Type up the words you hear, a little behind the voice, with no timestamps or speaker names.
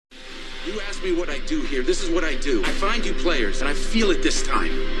You asked me what I do here. This is what I do. I find you players, and I feel it this time.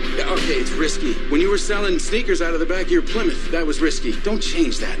 Yeah, okay, it's risky. When you were selling sneakers out of the back of your Plymouth, that was risky. Don't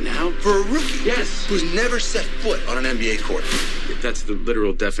change that now. For a rookie? Yes. Who's never set foot on an NBA court. That's the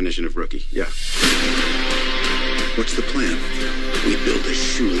literal definition of rookie, yeah. What's the plan? We build a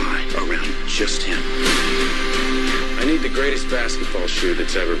shoe line around just him. I need the greatest basketball shoe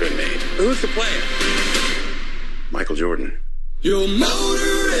that's ever been made. Who's the player? Michael Jordan. Your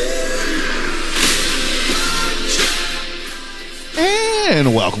motor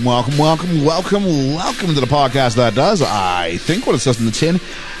And welcome to the podcast that does, I think, what it says in the tin.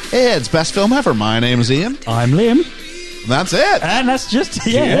 It's Best Film Ever. My name is Ian. I'm Liam. That's it. And that's just,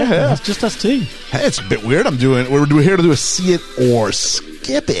 that's just us two. Hey, it's a bit weird. We're here to do a see it or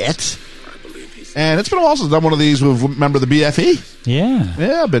skip it. And it's been a while since I've done one of these with a member of the BFE. Yeah.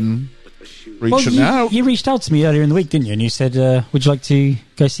 Yeah, I've been reaching out. You reached out to me earlier in the week, didn't you? And you said, would you like to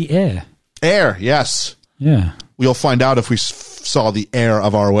go see Air? Air, yes. Yeah. We'll find out if we saw the air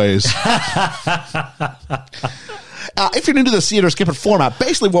of our ways. If you're new to the see it or skip it format,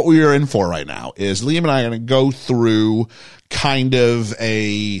 basically what we are in for right now is Liam and I are going to go through kind of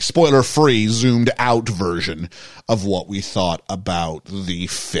a spoiler-free, zoomed-out version of what we thought about the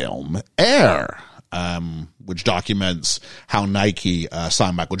film Air, which documents how Nike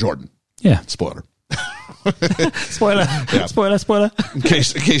signed Michael Jordan. Yeah. Spoiler. Spoiler. Yeah. Spoiler. In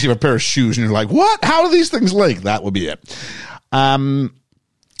case you have a pair of shoes and you're like, what? How do these things link? That would be it.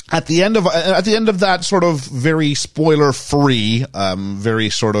 At the end of that sort of very spoiler free, very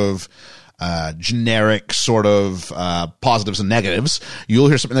sort of generic sort of positives and negatives, you'll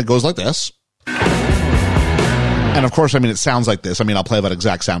hear something that goes like this. And of course, it sounds like this. I'll play that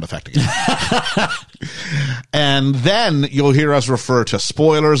exact sound effect again. And then you'll hear us refer to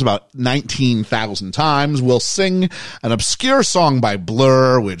spoilers about 19,000 times. We'll sing an obscure song by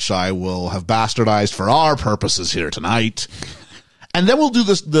Blur, which I will have bastardized for our purposes here tonight. And then we'll do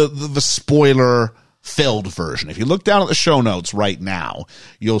this, the spoiler-filled version. If you look down at the show notes right now,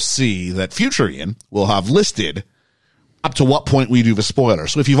 you'll see that future Ian will have listed up to what point we do the spoiler.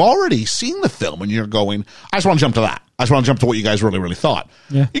 So if you've already seen the film and you're going, I just want to jump to that. I just want to jump to what you guys really, really thought.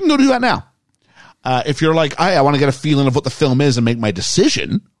 Yeah. You can go do that now. If you're like, I want to get a feeling of what the film is and make my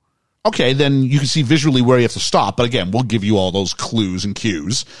decision, okay, then you can see visually where you have to stop. But again, we'll give you all those clues and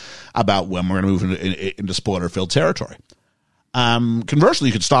cues about when we're going to move into spoiler-filled territory. Conversely,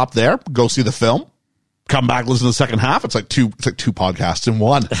 you could stop there, go see the film, come back, listen to the second half. It's like two podcasts in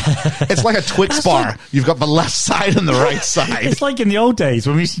one. It's like a Twix bar. Like, you've got the left side and the right side. It's like in the old days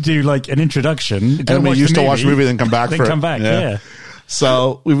when we used to do like an introduction. And then we used to watch a movie, then come back for it. Yeah.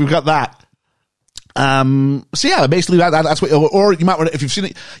 So we've got that. So yeah, basically that's what, or you might want to, if you've seen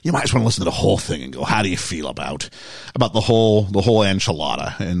it, you might just want to listen to the whole thing and go, how do you feel about the whole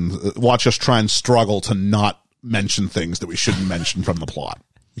enchilada, and watch us try and struggle to not mention things that we shouldn't mention from the plot.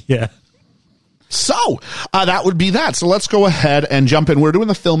 Yeah. So, that would be that. So let's go ahead and jump in. We're doing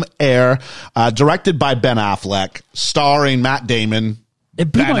the film Air, directed by Ben Affleck, starring Matt Damon, Ben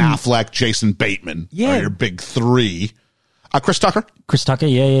Affleck, Jason Bateman. Yeah. Are your big three. Chris Tucker.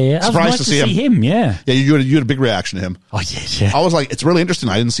 Yeah. Surprised to see him. Yeah. Yeah, you had a big reaction to him. Oh, yeah. I was like, it's really interesting.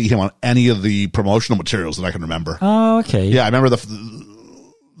 I didn't see him on any of the promotional materials that I can remember. Oh, okay. Yeah, I remember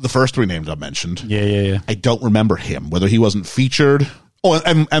the first three names I mentioned. Yeah. I don't remember him, whether he wasn't featured. Oh,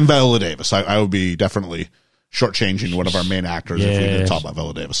 and Viola Davis. I would be definitely shortchanging one of our main actors if we didn't talk about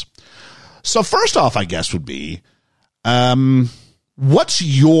Viola Davis. So first off, I guess would be, what's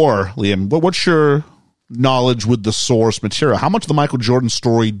your knowledge with the source material? How much of the Michael Jordan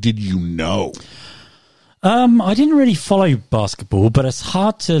story did you know? I didn't really follow basketball, but it's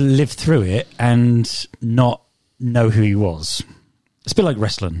hard to live through it and not know who he was. It's a bit like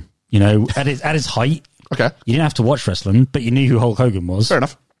wrestling, at his height. Okay. You didn't have to watch wrestling, but you knew who Hulk Hogan was. Fair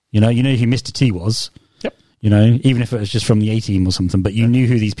enough. You knew who Mr. T was. Yep. Even if it was just from the A-Team or something, but you knew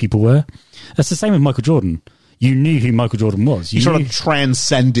who these people were. That's the same with Michael Jordan. You knew who Michael Jordan was. He sort of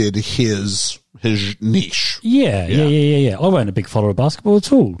transcended his niche. Yeah. I wasn't a big follower of basketball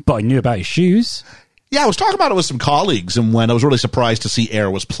at all, but I knew about his shoes. Yeah, I was talking about it with some colleagues, and when I was really surprised to see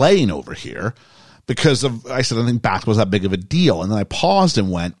Air was playing over here, because I said I think basketball was that big of a deal, and then I paused and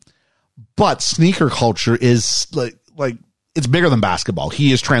went, but sneaker culture is like it's bigger than basketball. He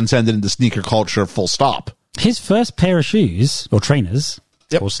has transcended into sneaker culture, full stop. His first pair of shoes, or trainers,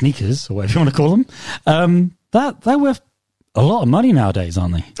 or sneakers, or whatever you want to call them, they're worth a lot of money nowadays,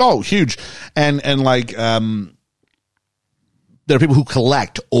 aren't they? Oh, huge. And there are people who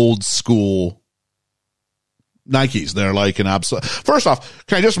collect old school Nikes. They're like an absolute. First off,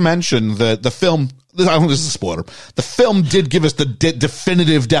 can I just mention that the film I don't think this is a spoiler. The film did give us the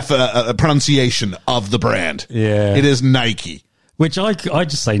definitive pronunciation of the brand. Yeah. It is Nike. Which I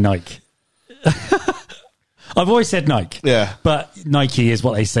just say Nike. I've always said Nike. Yeah. But Nike is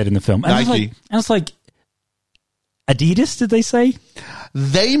what they said in the film. And Nike. It's like Adidas, did they say?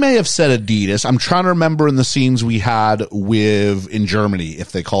 They may have said Adidas. I'm trying to remember in the scenes we had in Germany,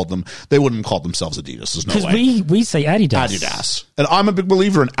 if they called them, they wouldn't call themselves Adidas. There's no way. Because we say Adidas. Adidas. And I'm a big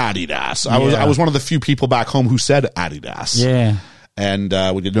believer in Adidas. I was one of the few people back home who said Adidas. Yeah. And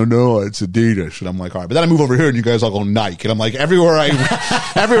we did, no, it's Adidas. And I'm like, all right. But then I move over here and you guys all go Nike. And I'm like, everywhere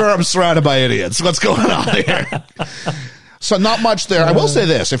I'm surrounded by idiots. What's going on here? So not much there. I will say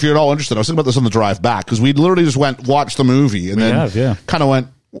this, if you're at all interested, I was thinking about this on the drive back, because we literally just watched the movie and then kind of went,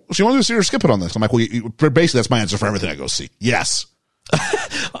 so you want to see or skip it on this? I'm like, well, basically that's my answer for everything I go see. Yes.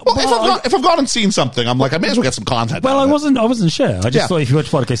 If I've gone and seen something, I'm like, I may as well get some content. Well, I wasn't sure. I just thought if you want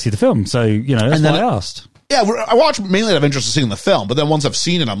to go see the film, so that's why I asked. Yeah, I watch mainly out of interest in seeing the film, but then once I've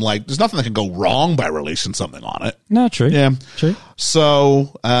seen it, I'm like, there's nothing that can go wrong by releasing something on it. No, true. Yeah, true.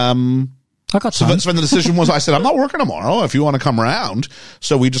 So, I got time. So when the decision was, I said, I'm not working tomorrow if you want to come around.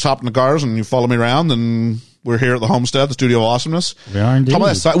 So we just hopped in the cars and you follow me around, and we're here at the Homestead, the Studio of Awesomeness. We are indeed.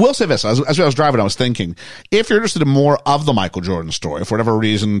 So I will say this, as I was driving, I was thinking, if you're interested in more of the Michael Jordan story, for whatever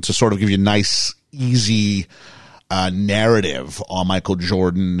reason, to sort of give you a nice, easy narrative on Michael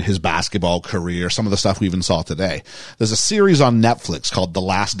Jordan, his basketball career, some of the stuff we even saw today. There's a series on Netflix called The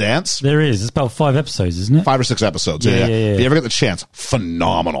Last Dance. There is. It's about 5 episodes, isn't it? 5 or 6 episodes. Yeah. If you ever get the chance,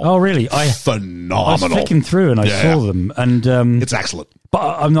 phenomenal. Oh, really? Phenomenal. I was flicking through and I saw them, and it's excellent.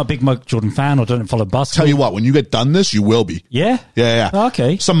 But I'm not a big Michael Jordan fan, or don't follow basketball. Tell you what, when you get done this, you will be. Yeah? Yeah. Oh,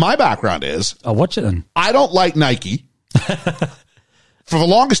 okay. So my background is, I'll watch it then. I don't like Nike. For the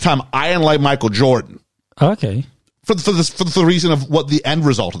longest time, I didn't like Michael Jordan. Oh, okay. For the reason of what the end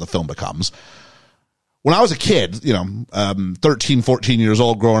result of the film becomes. When I was a kid, 13, 14 years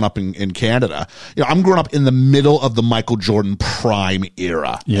old, growing up in Canada, I'm growing up in the middle of the Michael Jordan prime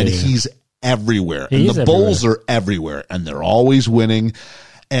era, and he's everywhere. And the Bulls are everywhere, and they're always winning.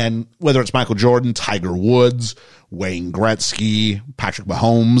 And whether it's Michael Jordan, Tiger Woods, Wayne Gretzky, Patrick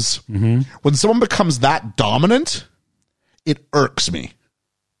Mahomes, when someone becomes that dominant, it irks me.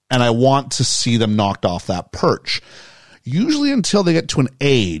 And I want to see them knocked off that perch. Usually until they get to an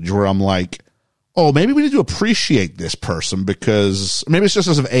age where I'm like, oh, maybe we need to appreciate this person, because maybe it's just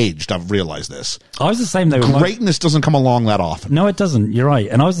as I've aged, I've realized this. I was the same though. Greatness doesn't come along that often. No, it doesn't. You're right.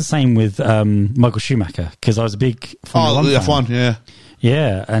 And I was the same with Michael Schumacher, because I was a big Formula 1 fan. F1, yeah.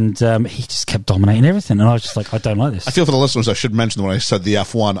 Yeah, and he just kept dominating everything, and I was just like, I don't like this. I feel for the listeners, I should mention that when I said the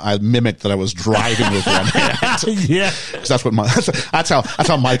F1, I mimicked that I was driving with one hand. Yeah, because that's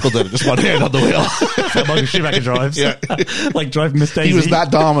how Michael did it, just one hand on the wheel. So Michael Schumacher drives, yeah, like driving Miss Daisy. He was that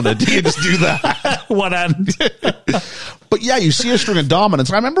dominant. He could just do that, one hand. But yeah, you see a string of dominance.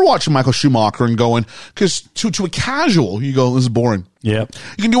 And I remember watching Michael Schumacher and going, because to a casual, you go, this is boring. Yeah.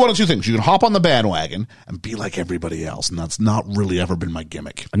 You can do one of two things. You can hop on the bandwagon and be like everybody else. And that's not really ever been my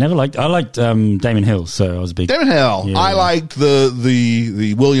gimmick. I liked Damon Hill, so I was a big... Damon Hill. Yeah. I liked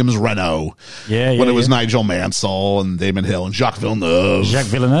the Williams Renault. Yeah, when it was Nigel Mansell and Damon Hill and Jacques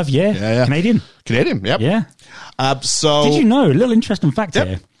Villeneuve. Yeah. Canadian, yep. Yeah. So... Did you know, a little interesting fact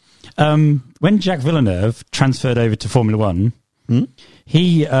here. When Jacques Villeneuve transferred over to Formula 1,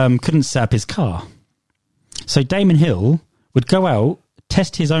 he couldn't set up his car. So Damon Hill would go out,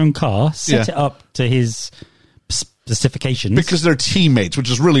 test his own car, set it up to his specifications. Because they're teammates, which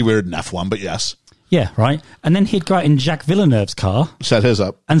is really weird in F1, but yes. Yeah, right. And then he'd go out in Jacques Villeneuve's car. Set his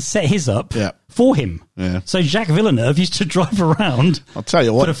up. And set his up for him. Yeah. So Jacques Villeneuve used to drive around, I'll tell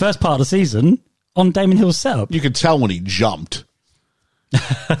you what, for the first part of the season on Damon Hill's setup. You could tell when he jumped.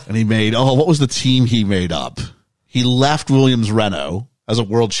 And he made, what was the team he made up? He left Williams Renault as a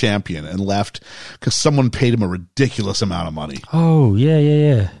world champion and left because someone paid him a ridiculous amount of money. Oh,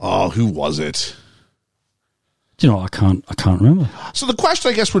 yeah. Oh, who was it? Do you know what? I can't remember. So the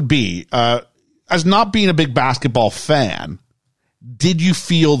question, I guess, would be, as not being a big basketball fan, did you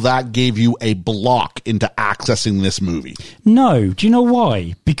feel that gave you a block into accessing this movie? No. Do you know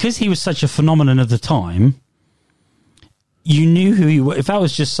why? Because he was such a phenomenon of the time. You knew who he was. If that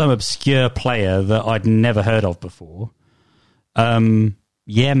was just some obscure player that I'd never heard of before,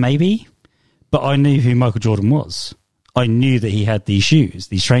 yeah, maybe. But I knew who Michael Jordan was. I knew that he had these shoes,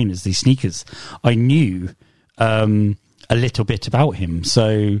 these trainers, these sneakers. I knew a little bit about him.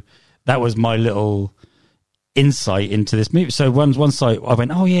 So that was my little insight into this movie. So one side I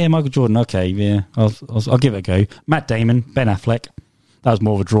went, oh yeah, Michael Jordan. Okay, yeah, I'll give it a go. Matt Damon, Ben Affleck. That was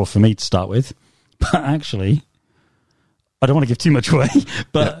more of a draw for me to start with. But actually, I don't want to give too much away,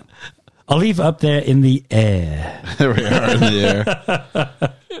 but I'll leave it up there in the air. There we are in the air.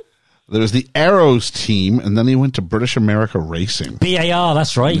 There's the Arrows team, and then he went to British America Racing. BAR,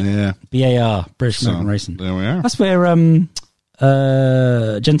 that's right. Yeah. BAR, British American Racing. There we are. That's where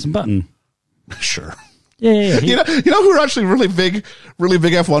Jensen Button. Sure. Yeah. You know who are actually really big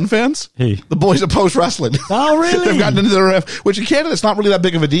F1 fans? Who? The boys at Post Wrestling. Oh, really? They've gotten into their which in Canada it's not really that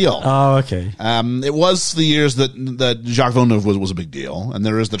big of a deal. Oh, okay. It was the years that Jacques Villeneuve was a big deal, and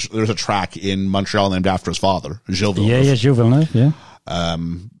there's a track in Montreal named after his father, Gilles Villeneuve. Yeah, Gilles Villeneuve. Yeah.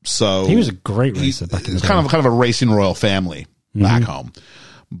 So he was a great racer back in the day. Kind of a racing royal family back home,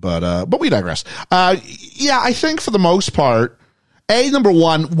 but we digress. I think for the most part. Number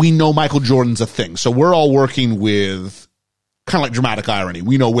one, we know Michael Jordan's a thing. So we're all working with kind of like dramatic irony.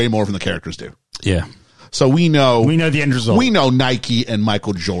 We know way more than the characters do. Yeah. So we know the end result. We know Nike and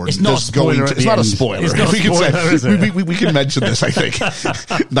Michael Jordan. It's not a spoiler. It's not a spoiler. It's not a spoiler, is it? We can mention this, I think.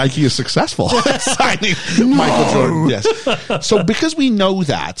 Nike is successful signing Michael Jordan. Yes. So because we know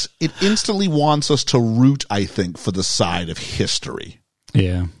that, it instantly wants us to root, I think, for the side of history.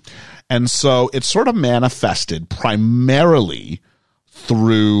 Yeah. And so it's sort of manifested primarily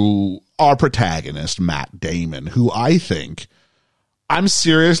through our protagonist, Matt Damon, who I think I'm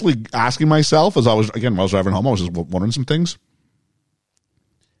seriously asking myself when I was driving home, I was just wondering some things.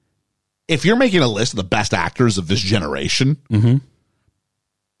 If you're making a list of the best actors of this generation,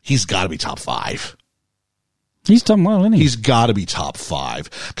 he's got to be top 5. He's done well, isn't he? He's got to be top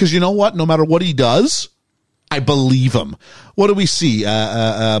 5. Because you know what? No matter what he does, I believe him. What do we see?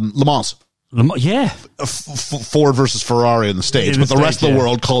 Le Mans. Yeah. Ford versus Ferrari in the States, but the rest of the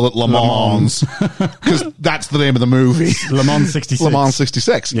world call it Le Mans because that's the name of the movie. Le Mans 66. Le Mans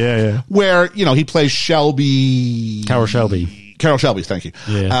 66. Yeah. Where, he plays Shelby. Carol Shelby, thank you.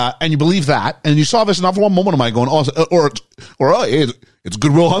 Yeah. And you believe that, and you saw this enough for one moment am I going, it's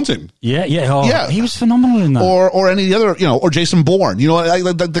Good Will Hunting. Yeah. Yeah. He was phenomenal in that. Or any other, or Jason Bourne.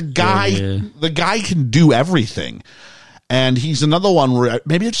 The guy can do everything. And he's another one where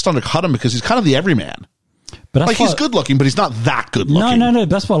maybe I just undercut him because he's kind of the everyman. But he's good looking, but he's not that good looking. No.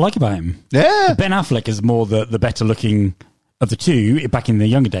 That's what I like about him. Yeah. Ben Affleck is more the better looking of the two back in the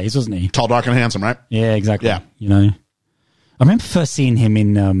younger days, wasn't he? Tall, dark, and handsome, right? Yeah, exactly. Yeah. I remember first seeing him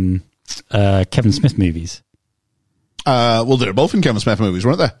in Kevin Smith movies. Well, they're both in Kevin Smith movies,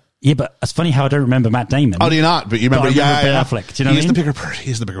 weren't they? Yeah, but it's funny how I don't remember Matt Damon. Oh, do you not? But you remember, Ben Affleck. Do you know what I mean?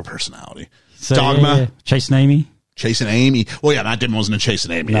 He's the bigger personality. So, Dogma. Yeah. Chasing Amy. Chasing Amy. Well, yeah, Matt Damon wasn't in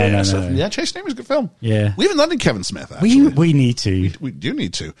Chasing Amy. No. Yeah, Chasing Amy's a good film. Yeah. We haven't done it in Kevin Smith, actually. We need to. We do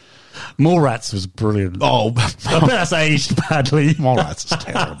need to. Mallrats was brilliant. Oh. I bet that's aged badly. Mallrats is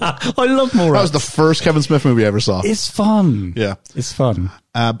terrible. I love Mallrats. That was the first Kevin Smith movie I ever saw. It's fun. Yeah. It's fun.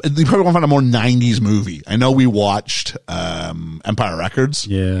 You probably won't find a more 90s movie. I know we watched Empire Records.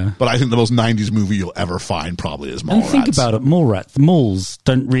 Yeah. But I think the most 90s movie you'll ever find probably is Mallrats. And think about it, Mallrats. The malls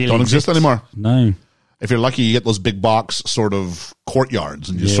don't exist anymore. No. If you're lucky, you get those big box sort of courtyards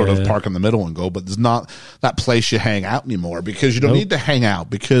and you sort of park in the middle and go, but there's not that place you hang out anymore because you don't need to hang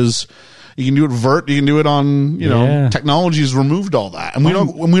out because you can do it you can do it on, technology's removed all that. And we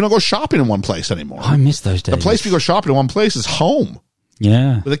don't go shopping in one place anymore. I miss those days. The place we go shopping in one place is home.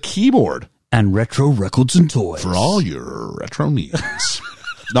 Yeah. With a keyboard. And retro records and toys. For all your retro needs.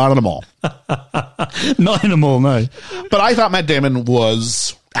 Not in a mall. Not in a mall, no. But I thought Matt Damon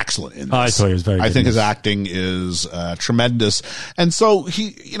was excellent in this. I thought he was very good. I think his acting is tremendous. And so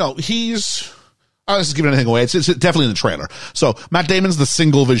he's, I was just giving anything away. It's definitely in the trailer. So Matt Damon's the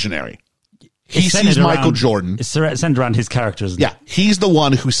single visionary. He sees Michael Jordan. It's centered around his character, isn't it? Yeah. He's the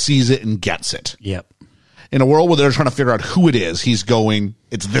one who sees it and gets it. Yep. In a world where they're trying to figure out who it is, he's going,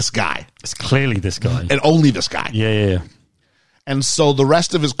 it's this guy. It's clearly this guy. And only this guy. Yeah. And so the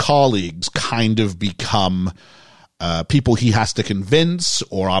rest of his colleagues kind of become people he has to convince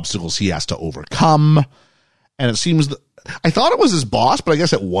or obstacles he has to overcome. And it seems that I thought it was his boss, but I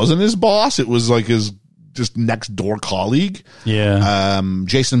guess it wasn't his boss. It was like his just next door colleague. Yeah.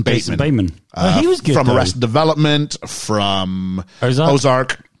 Jason Bateman. He was good from though. Arrested Development, from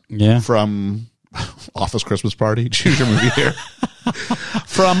Ozark. Yeah. From Office Christmas Party. Choose your movie here.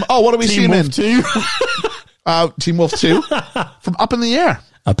 From, what do we see him in? Team Wolf 2. Team Wolf 2. From Up in the Air.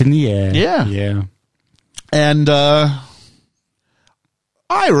 Up in the Air. Yeah. And I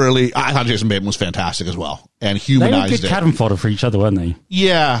thought Jason Bateman was fantastic as well. And humanized it. They were good cannon fodder for each other, weren't they?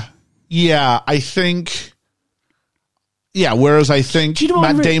 Yeah. I think... Yeah, whereas I think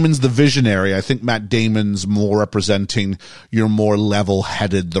Matt Damon's the visionary. I think Matt Damon's more representing you're more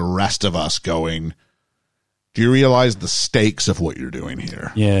level-headed, the rest of us going, do you realize the stakes of what you're doing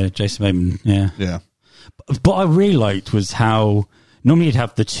here? Yeah, Jason Bateman, yeah. Yeah. But what I really liked was how normally you'd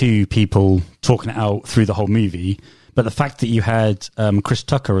have the two people talking it out through the whole movie, but the fact that you had Chris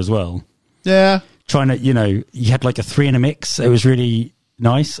Tucker as well. Yeah. Trying to, you had like a 3 in a mix. It was really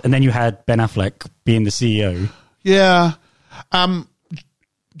nice. And then you had Ben Affleck being the CEO. Yeah.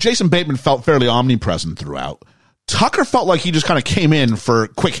 Jason Bateman felt fairly omnipresent throughout. Tucker felt like he just kind of came in for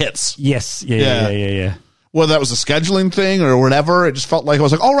quick hits. Yes. Yeah. Whether that was a scheduling thing or whatever, it just felt like I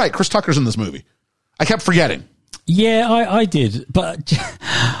was like, all right, Chris Tucker's in this movie. I kept forgetting. Yeah, I did. But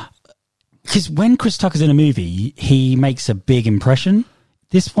because when Chris Tucker's in a movie, he makes a big impression.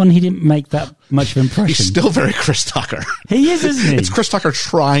 This one, he didn't make that much of an impression. He's still very Chris Tucker. He is, isn't he? It's Chris Tucker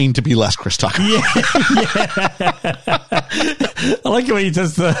trying to be less Chris Tucker. Yeah. I like it when he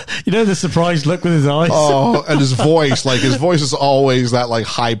does the surprised look with his eyes. Oh, and his voice. Like, his voice is always that, like,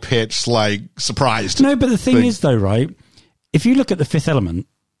 high-pitched, like, surprised. No, but the thing is, though, right? If you look at The Fifth Element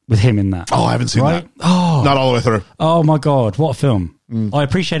with him in that. Oh, I haven't seen that. Oh. Not all the way through. Oh, my God. What a film. I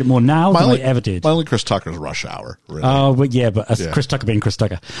appreciate it more now than I ever did. My only Chris Tucker's Rush Hour, really. Oh, but Chris Tucker being Chris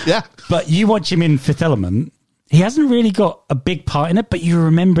Tucker. Yeah. But you watch him in Fifth Element, he hasn't really got a big part in it, but you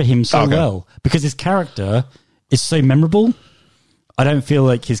remember him so well because his character is so memorable. I don't feel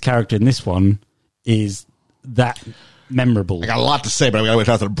like his character in this one is that memorable. I got a lot to say, but I got to wait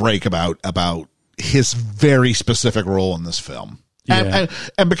after the break about his very specific role in this film. Yeah.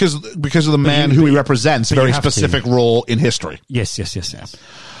 And because of the man who he represents, a very specific role in history. Yes. Let's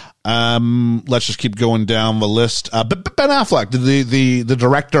just keep going down the list. Ben Affleck, the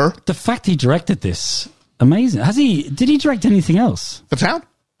director. The fact he directed this, amazing. Did he direct anything else? The Town?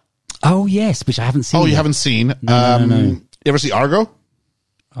 Oh, yes, which I haven't seen. Oh, you yet. haven't seen? No. You ever see Argo?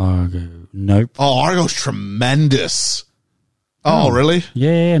 Argo, nope. Oh, Argo's tremendous. Oh, really?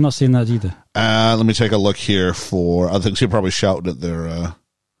 Yeah, not seen that either. Let me take a look here for other things. He probably shouted at their...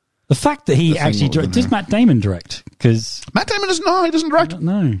 the fact that he actually directed... Does Matt Damon direct? Because Matt Damon he doesn't direct.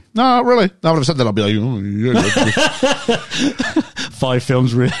 No, not really. Now, if I said that, I'll be like... Oh, 5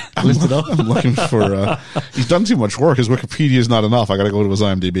 films listed off. I'm looking for... he's done too much work. His Wikipedia is not enough. I got to go to his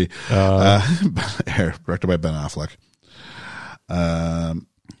IMDb. Directed by Ben Affleck.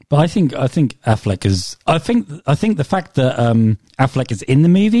 But I think Affleck is. I think the fact that Affleck is in the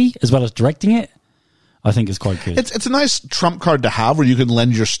movie as well as directing it, I think is quite good. It's a nice trump card to have where you can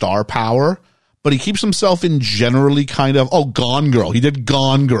lend your star power, but he keeps himself in generally kind of Gone Girl. He did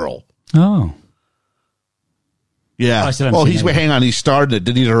Gone Girl. Oh, yeah. Hang on. He started it.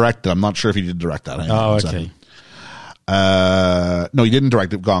 Did he direct it? I'm not sure if he did direct that. Okay. No, he didn't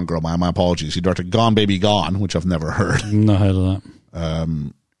direct it. Gone Girl. My apologies. He directed Gone Baby Gone, which I've never heard. Not heard of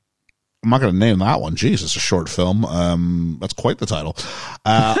that. I'm not going to name that one. Jeez, it's a short film. That's quite the title.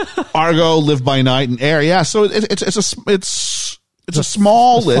 Argo, Live by Night, and Air. Yeah, so it's a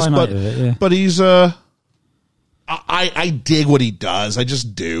small list, but he's I dig what he does. I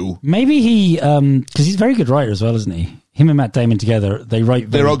just do. Maybe he because he's a very good writer as well, isn't he? Him and Matt Damon together, they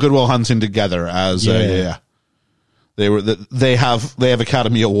wrote Good Will Hunting together as They have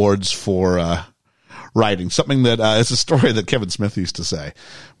Academy Awards for writing. Something that it's a story that Kevin Smith used to say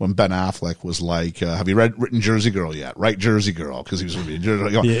when Ben Affleck was like, have you written Jersey Girl yet? Write Jersey Girl, because he was going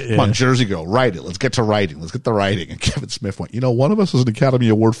to be come on, Jersey Girl, write it. Let's get to writing. Let's get the writing. And Kevin Smith went, one of us has an Academy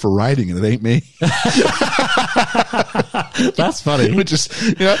Award for writing, and it ain't me. That's funny. Which is,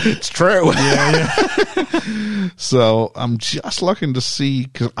 it's true. Yeah. So I'm just looking to see,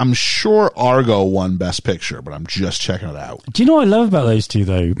 because I'm sure Argo won Best Picture, but I'm just checking it out. Do you know what I love about those two,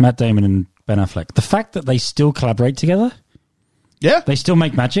 though? Matt Damon and Ben Affleck. The fact that they still collaborate together. Yeah. They still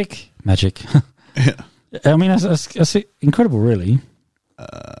make magic. Yeah. I mean, that's incredible, really.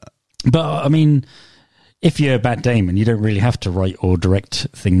 But, I mean, if you're Matt Damon, you don't really have to write or direct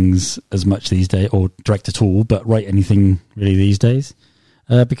things as much these days, or direct at all, but write anything really these days.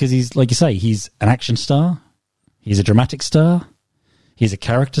 Because he's, like you say, he's an action star. He's a dramatic star. He's a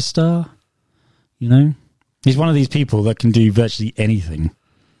character star. He's one of these people that can do virtually anything.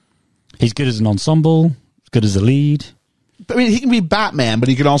 He's good as an ensemble, good as a lead. I mean, he can be Batman, but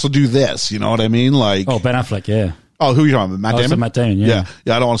he can also do this. You know what I mean? Like, Ben Affleck, yeah. Oh, who are you talking about? Matt Damon? Matt Damon, yeah.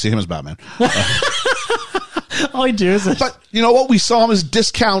 Yeah, I don't want to see him as Batman. I do, is it? But you know what? We saw him as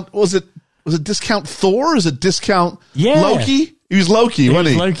discount. Was it discount Thor? Is it discount Loki? He was Loki, wasn't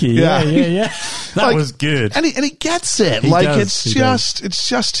he? Loki, yeah. That was good. And he gets it. It's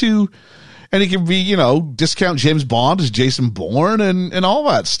just to... And he can be, discount James Bond as Jason Bourne and all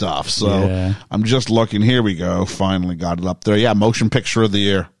that stuff. So I'm just looking. Here we go. Finally got it up there. Yeah, Motion Picture of the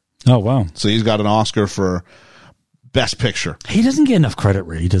Year. Oh, wow. So he's got an Oscar for Best Picture. He doesn't get enough credit,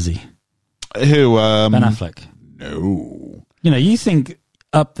 really, does he? Who? Ben Affleck. No. You think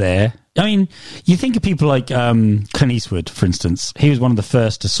up there. I mean, you think of people like Clint Eastwood, for instance. He was one of the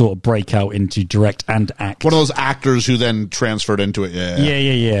first to sort of break out into direct and act. One of those actors who then transferred into it.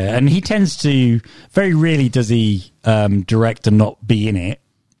 Yeah. And he tends to, very rarely does he direct and not be in it.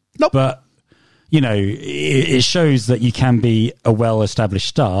 Nope. But, you know, it shows that you can be a well-established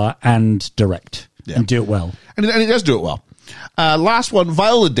star and direct and do it well. And he does do it well. Last one,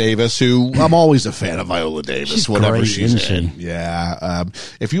 Viola Davis, who I'm always a fan of Viola Davis, She's whatever great, she's isn't in. she? Yeah.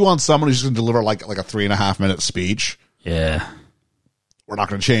 If you want someone who's going to deliver like a 3.5 minute speech, Yeah. we're not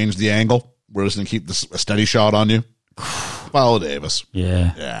going to change the angle. We're just going to keep a steady shot on you. Viola Davis.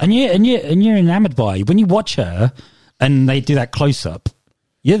 Yeah. And you're enamored by her. When you watch her and they do that close up,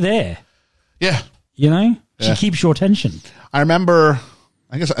 you're there. Yeah. You know? She Yeah. keeps your attention. I remember,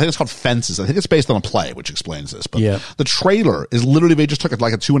 I think it's called Fences. I think it's based on a play, which explains this. But the trailer is literally, they just took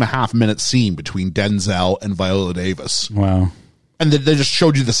like a 2.5 minute scene between Denzel and Viola Davis. Wow. And they just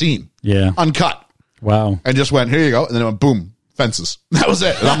showed you the scene. Yeah. Uncut. Wow. And just went, here you go. And then it went, boom, Fences. That was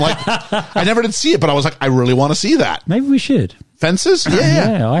it. And I'm like, I never did see it, but I was like, I really want to see that. Maybe we should. Fences?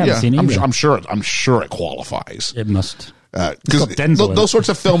 Yeah. I haven't seen it either. I'm sure it qualifies. It must. Because those sorts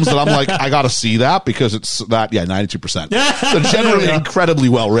of films that I'm like, I got to see that because it's that, 92%. They're generally incredibly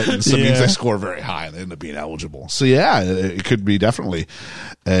well written, so it means they score very high and they end up being eligible. So it could be definitely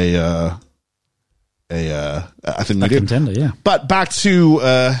a thing we do. Contender, yeah. But back to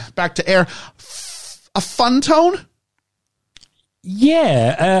Air, a fun tone.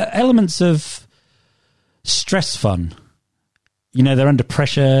 Yeah, elements of stress fun. You know, they're under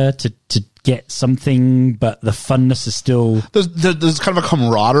pressure to get something, but the funness is still... There's kind of a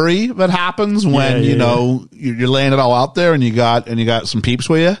camaraderie that happens when, you're laying it all out there and you got some peeps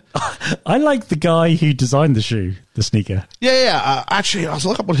with you. I like the guy who designed the sneaker. Yeah. Actually, I was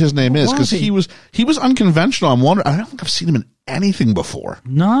looking up what his name is because he was unconventional. I'm wondering, I don't think I've seen him in anything before.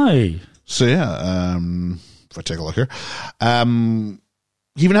 No. So if I take a look here,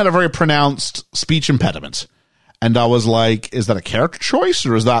 he even had a very pronounced speech impediment. And I was like, is that a character choice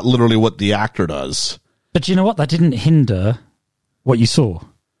or is that literally what the actor does? But you know what? That didn't hinder what you saw.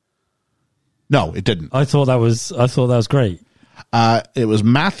 No, it didn't. I thought that was great. It was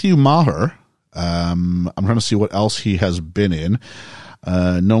Matthew Maher. I'm trying to see what else he has been in.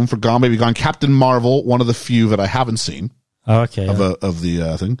 Known for Gone Baby Gone, Captain Marvel, one of the few that I haven't seen. Oh, okay. Of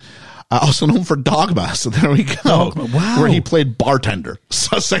the thing. Also known for Dogma, so there we go. Dogma, wow. Where he played bartender.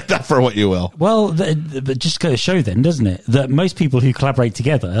 So say that for what you will. Well, but just goes to show then, doesn't it, that most people who collaborate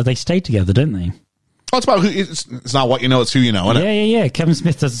together, they stay together, don't they? Oh, it's about it's not what you know, it's who you know, isn't it? Yeah. Kevin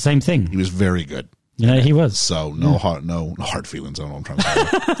Smith does the same thing. He was very good. Yeah, he was. So no hard feelings. I don't know what I'm trying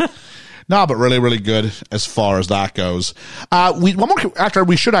to say. No, but really, really good as far as that goes. One more actor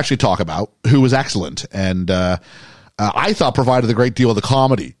we should actually talk about who was excellent and I thought provided a great deal of the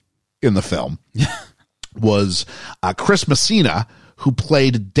comedy in the film was Chris Messina, who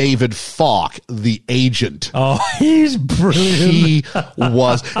played David Falk, the agent. Oh, he's brilliant. He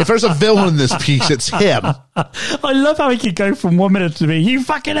was. If there's a villain in this piece, it's him. I love how he could go from 1 minute to be, you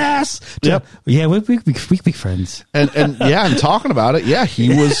fucking ass. To, yeah, we could be friends. And talking about it, he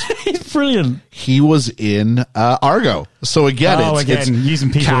was. He's brilliant. He was in Argo. So again, it's using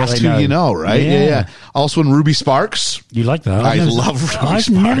people cast who you know, right? Yeah. Also in Ruby Sparks. You like that? I love Ruby Sparks.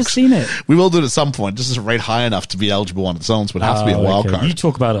 I've never seen it. We will do it at some point. This is rate high enough to be eligible on its own, so it has to be a wild card. You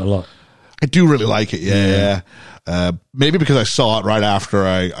talk about it a lot. I do really like it. Yeah. Maybe because I saw it right after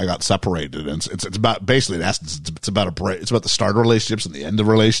I got separated, and it's about basically in essence it's about a break. It's about the start of relationships and the end of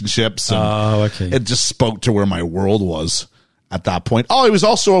relationships. And it just spoke to where my world was at that point. Oh, he was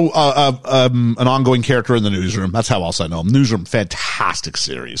also an ongoing character in the Newsroom. That's how else I know him. Newsroom, fantastic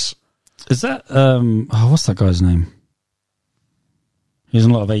series. Is that what's that guy's name? He's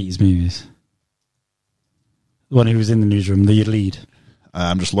in a lot of 80s movies. The one who was in the Newsroom, the lead.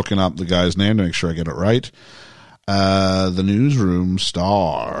 I'm just looking up the guy's name to make sure I get it right. The Newsroom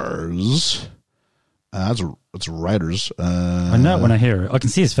stars. That's writers. I know it when I hear it. I can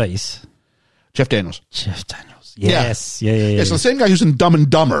see his face. Jeff Daniels. Yes. Yeah. So the same guy who's in Dumb and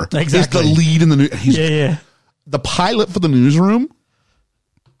Dumber is the lead in the news. Yeah. The pilot for the Newsroom,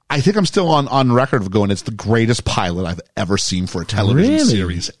 I think I'm still on record of going, it's the greatest pilot I've ever seen for a television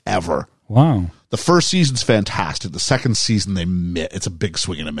series ever. Wow. The first season's fantastic. The second season, it's a big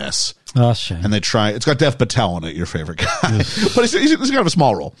swing and a miss. Oh, shame. And they try. It's got Dev Patel in it, your favorite guy, but he's kind of a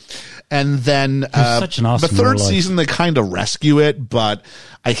small role. And then such an awesome the third season, they kind of rescue it, but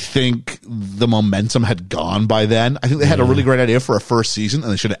I think the momentum had gone by then. I think they had a really great idea for a first season,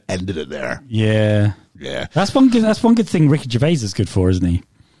 and they should have ended it there. Yeah. Yeah. That's one good thing Ricky Gervais is good for, isn't he?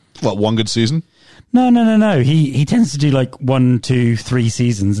 What, one good season? No. He tends to do like 1, 2, 3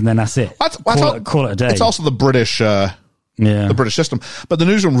 seasons, and then that's it. Call it a day. It's also the British, the British system. But the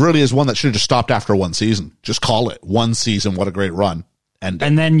newsroom really is one that should have just stopped after one season. Just call it one season. What a great run. And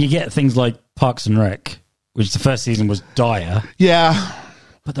then you get things like Parks and Rec, which the first season was dire. Yeah.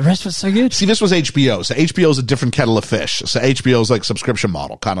 But the rest was so good. See, this was HBO. So HBO is a different kettle of fish. So HBO is like subscription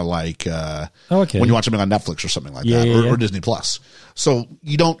model, kind of like when you watch something on Netflix or something like that, or Disney Plus. So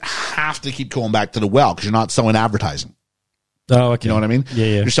you don't have to keep going back to the well because you're not selling advertising. Oh, okay. You know what I mean?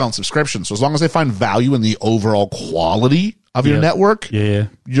 Yeah. You're selling subscriptions. So as long as they find value in the overall quality of your network,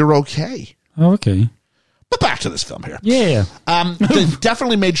 you're okay. Oh, okay. But back to this film here. Yeah. They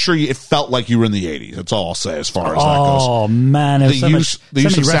definitely made sure it felt like you were in the 80s. That's all I'll say as far as that goes. Oh, man. The use of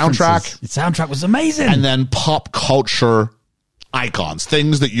soundtrack. The soundtrack was amazing. And then pop culture icons.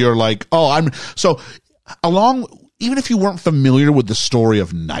 Things that you're like, even if you weren't familiar with the story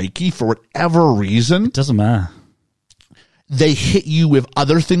of Nike for whatever reason. It doesn't matter. They hit you with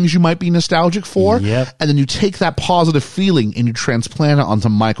other things you might be nostalgic for. Yep. And then you take that positive feeling and you transplant it onto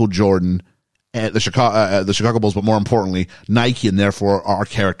Michael Jordan and the Chicago Bulls, but more importantly, Nike, and therefore our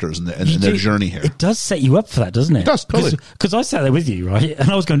characters and their journey here. It does set you up for that, doesn't it? It does, totally. Because I sat there with you, right? And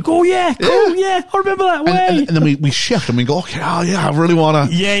I was going, oh, yeah, cool, yeah, I remember that way. And then we shift and we go, okay, I really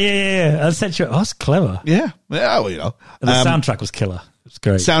want to. Yeah. And set you up. Oh, that's clever. Yeah, well, you know. And the soundtrack was killer. It was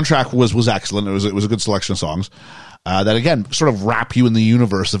great. Soundtrack was excellent. It was a good selection of songs that, again, sort of wrap you in the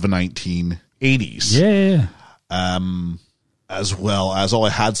universe of the 1980s. Yeah. As well as, I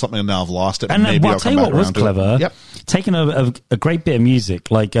had something and now I've lost it. And maybe I'll tell you what was clever. Yep. Taking a great bit of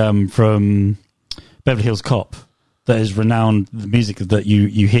music, like from Beverly Hills Cop, that is renowned, the music that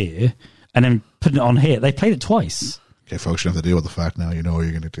you hear, and then putting it on here. They played it twice. Okay, folks, you have to deal with the fact now. You know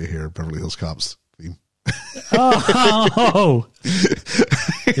you're going to hear Beverly Hills Cop's theme. Oh.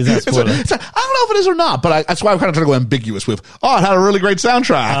 Is that spoiler? I don't know if it is or not, but that's why I'm kind of trying to go ambiguous with, it had a really great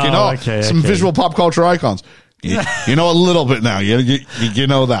soundtrack, some visual pop culture icons. You know a little bit now. You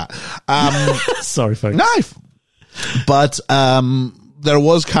know that. Sorry, folks. Knife. But there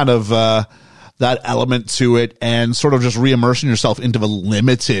was kind of that element to it, and sort of just re-immersing yourself into the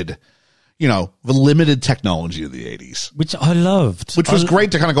limited technology of the 80s. Which I loved. Which was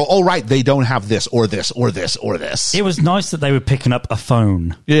great to kind of go, oh, right, they don't have this or this or this or this. It was nice that they were picking up a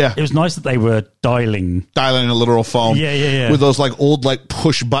phone. Yeah. It was nice that they were dialing a literal phone. Yeah. With those like old like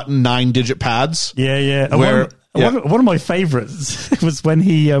push button 9-digit pads. Yeah. One of my favorites was when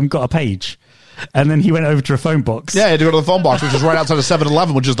he got a page. And then he went over to a phone box. Yeah, he had to go to the phone box, which is right outside of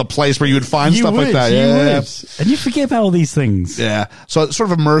 7-Eleven, which is the place where you would find stuff like that. Yeah. And you forget about all these things. Yeah. So it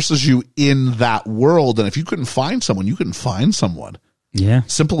sort of immerses you in that world. And if you couldn't find someone, you couldn't find someone. Yeah.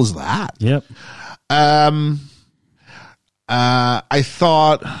 Simple as that. Yep. I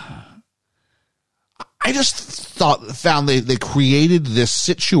found they created this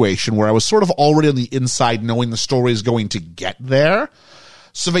situation where I was sort of already on the inside knowing the story is going to get there.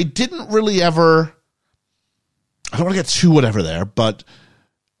 So they didn't really ever, I don't want to get too whatever there, but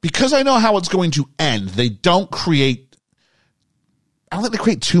because I know how it's going to end, I don't think they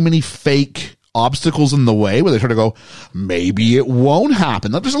create too many fake obstacles in the way where they try to go, maybe it won't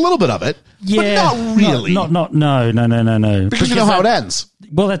happen. There's a little bit of it, but not really. No. Because you know how it ends.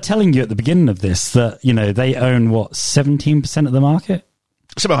 Well, they're telling you at the beginning of this that, they own, 17% of the market?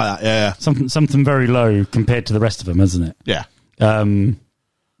 Something like that, yeah. Something very low compared to the rest of them, isn't it? Yeah.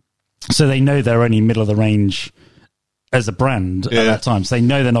 So they know they're only middle of the range as a brand at that time. So they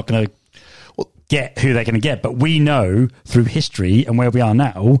know they're not going to get who they're going to get. But we know through history and where we are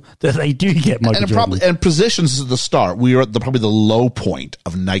now that they do get Michael Jordan. And positions at the start, we are at probably the low point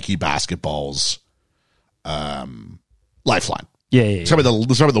of Nike basketball's lifeline. Yeah. It's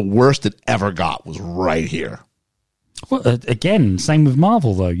probably the worst it ever got was right here. Well, again, same with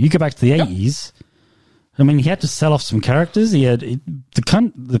Marvel, though. You go back to the 80s. I mean, he had to sell off some characters. He had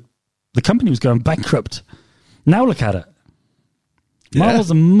the company was going bankrupt. Now look at it. Marvel's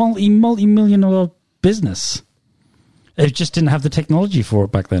a multi-million-dollar business. It just didn't have the technology for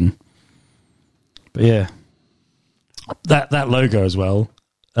it back then. But yeah, that logo as well,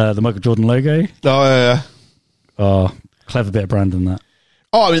 the Michael Jordan logo. Oh yeah. Oh, clever bit of branding that.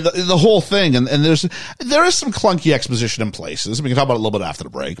 Oh, I mean, the whole thing, and there is some clunky exposition in places. We can talk about it a little bit after the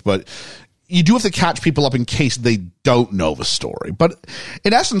break, but you do have to catch people up in case they don't know the story. But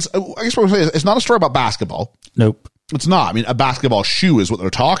in essence, I guess what I'm saying is it's not a story about basketball. Nope. It's not. I mean, a basketball shoe is what they're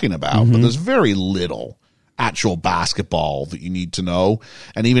talking about, but there's very little actual basketball that you need to know.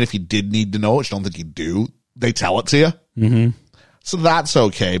 And even if you did need to know, which I don't think you do, they tell it to you. So that's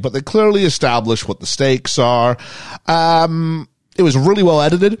okay. But they clearly establish what the stakes are. It was really well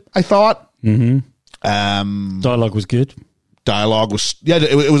edited, I thought. Dialogue was good. Dialogue was,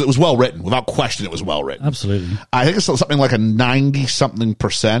 it was well written. Without question, it was well written. Absolutely. I think it's something like a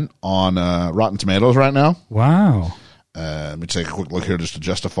 90-something% on Rotten Tomatoes right now. Wow. Let me take a quick look here just to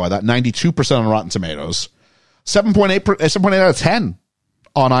justify that. 92% on Rotten Tomatoes. 7.8 out of 10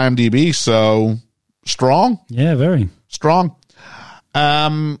 on IMDb. So strong. Yeah, very strong.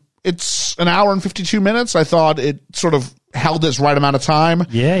 It's an hour and 52 minutes. I thought it sort of held its right amount of time.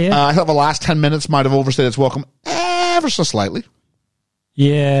 Yeah. I thought the last 10 minutes might have overstayed its welcome ever so slightly.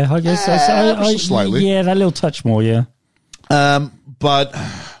 Yeah, I guess slightly. Yeah, that little touch more, yeah. But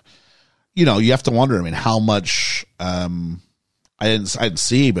you know, you have to wonder, I mean, how much I didn't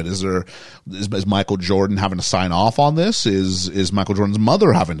see, but is Michael Jordan having to sign off on this? Is Michael Jordan's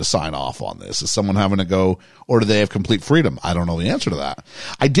mother having to sign off on this? Is someone having to go, or do they have complete freedom? I don't know the answer to that.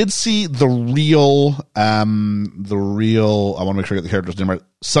 I did see the real, I want to make sure I get the character's name right.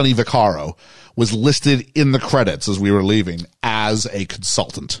 Sonny Vaccaro was listed in the credits as we were leaving as a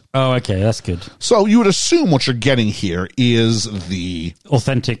consultant. Oh, okay, that's good. So you would assume what you're getting here is the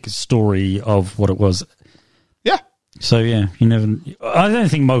authentic story of what it was. Yeah. So yeah, I don't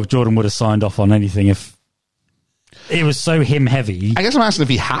think Michael Jordan would have signed off on anything if it was so him heavy. I guess I'm asking if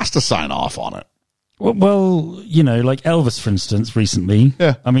he has to sign off on it. Well, you know, like Elvis, for instance, recently.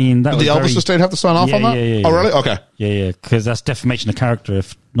 Yeah. I mean, that Did was the Elvis estate have to sign off on that? Yeah. Oh, really? Okay. Yeah, because that's defamation of character,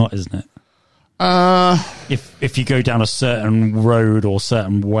 if not, isn't it? If you go down a certain road or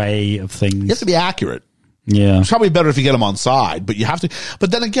certain way of things. You have to be accurate. Yeah. It's probably better if you get them on side, but you have to. But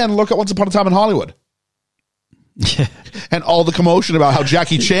then again, look at Once Upon a Time in Hollywood. Yeah. And all the commotion about how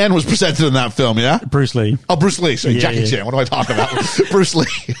Jackie Chan was presented in that film, yeah? Bruce Lee. Oh, Bruce Lee. Sorry, Jackie Chan. What am I talking about? Bruce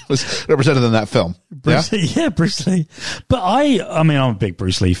Lee was represented in that film. Bruce Lee. But I mean, I'm a big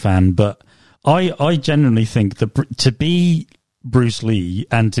Bruce Lee fan, but I genuinely think that to be Bruce Lee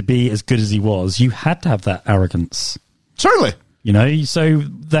and to be as good as he was, you had to have that arrogance. Certainly. You know, so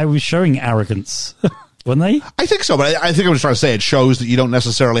they were showing arrogance. Weren't they? I think so, but I think I was trying to say it shows that you don't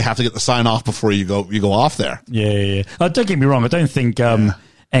necessarily have to get the sign off before you go off there. Yeah. Don't get me wrong. I don't think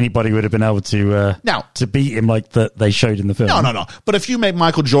anybody would have been able to to beat him like that they showed in the film. No. But if you make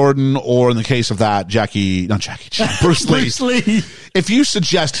Michael Jordan, or in the case of that, Bruce Lee. Bruce Lee. If you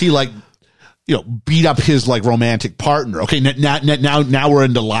suggest he beat up his romantic partner, okay, now we're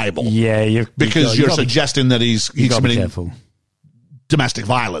into libel. Yeah, because you're suggesting that he's committing domestic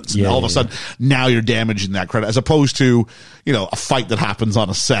violence, and all of a sudden now you're damaging that credit, as opposed to a fight that happens on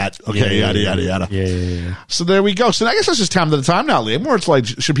a set. Okay, yada yada. Yeah. So there we go. So I guess that's just time to the time now, Liam, where it's like,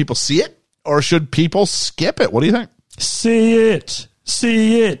 should people see it or should people skip it? What do you think? See it,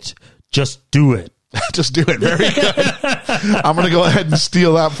 just do it. Just do it. Very good. I'm going to go ahead and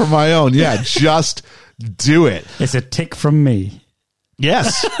steal that for my own. Yeah, just do it. It's a tick from me.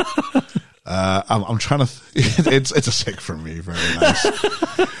 Yes. I'm trying to. It's a sick for me. Very nice.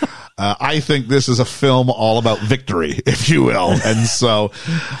 I think this is a film all about victory, if you will, and so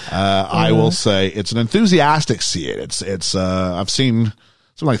I will say it's an enthusiastic see it. It's I've seen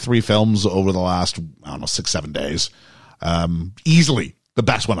something like 3 films over the last 6-7 days. Easily the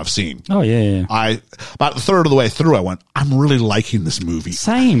best one I've seen. Oh yeah. About a third of the way through, I went, I'm really liking this movie.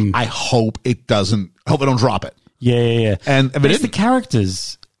 Same. I hope I don't drop it. Yeah. And but it's the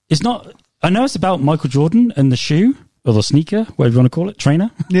characters. It's not. I know it's about Michael Jordan and the shoe or the sneaker, whatever you want to call it,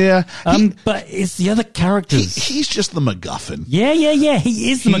 trainer. Yeah. But it's the other characters. He's just the MacGuffin. Yeah.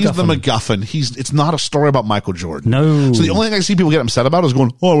 He is the MacGuffin. He's the MacGuffin. It's not a story about Michael Jordan. No. So the only thing I see people get upset about is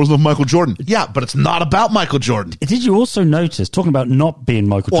going, oh, it wasn't Michael Jordan. Yeah, but it's not about Michael Jordan. Did you also notice, talking about not being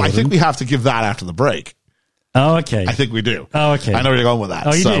Michael Jordan? Well, I think we have to give that after the break. Oh, okay. I think we do. Oh, okay. I know where you're going with that.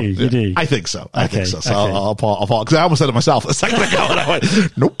 Oh, you do? I think so. Okay. So I'll pause. Because I almost said it myself a second ago, and I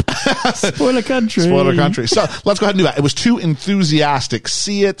went, nope. Spoiler country. So let's go ahead and do that. It was too enthusiastic.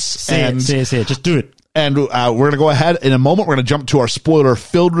 See it. Just do it. And we're going to go ahead in a moment. We're going to jump to our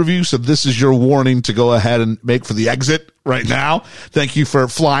spoiler-filled review. So this is your warning to go ahead and make for the exit right now. Thank you for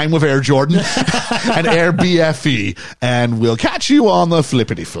flying with Air Jordan and Air BFE. And we'll catch you on the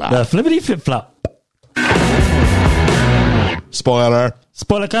flippity-flop. The flippity-flip-flop. Spoiler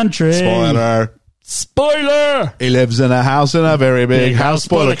country. Spoiler. He lives in a house in a very big house.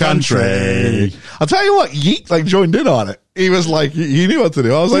 Spoiler country. I'll tell you what, Yeet joined in on it. He was like, he knew what to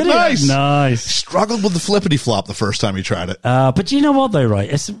do. I was nice. Struggled with the flippity flop the first time he tried it. But you know what though,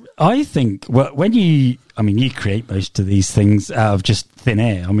 right? I think when you create most of these things out of just thin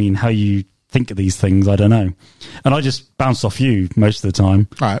air. I mean, how you think of these things, I don't know. And I just bounce off you most of the time.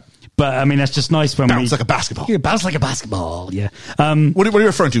 All right. But I mean, that's just nice when Bounce like a basketball. Yeah, bounce like a basketball. Yeah. What are you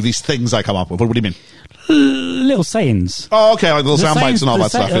referring to? These things I come up with. What do you mean? Little sayings. Oh, okay, like little sound bites and all that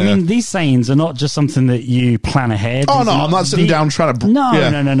stuff. I mean, these sayings are not just something that you plan ahead. Oh no, I'm not sitting down trying to.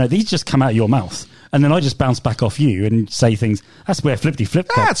 No. These just come out of your mouth, and then I just bounce back off you and say things. That's where flippity flip.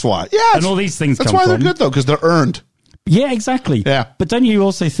 That's why. Yeah, and all these things. That's why they're good though, because they're earned. Yeah, exactly. Yeah, but don't you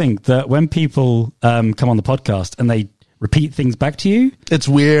also think that when people come on the podcast and they repeat things back to you, it's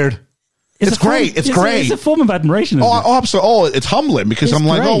weird. It's great. It's great. It's a form of admiration. It's humbling because I'm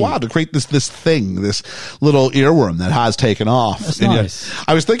like, oh wow, to create this thing, this little earworm that has taken off. That's nice.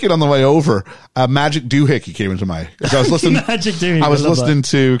 I was thinking on the way over, Magic Doohickey came into my. I was listening. Magic Doohickey. I was listening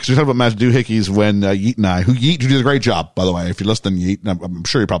to because we talked about Magic Doohickeys when Yeet and I, who did a great job, by the way. If you're listening, Yeet, I'm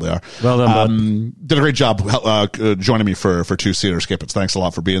sure you probably are. Well done. Did a great job joining me for 2-seater skip. Thanks a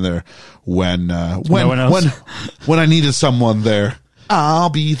lot for being there when I needed someone there. I'll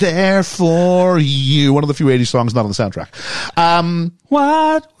be there for you. One of the few 80s songs not on the soundtrack.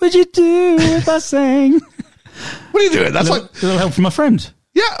 What would you do if I sang? What are you doing? That's like a little help from a friend.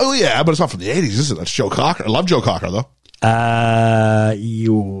 Yeah, oh yeah, but it's not from the 80s, is it? That's Joe Cocker. I love Joe Cocker though. That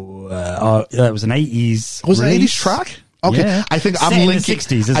was an 80s. Was it an 80s track? Okay, yeah. I think I'm linking.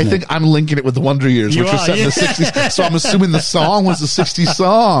 60s, I'm linking it with the Wonder Years, which was set in the 60s. So I'm assuming the song was the 60s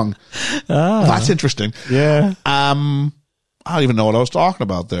song. Well, that's interesting. Yeah. I don't even know what I was talking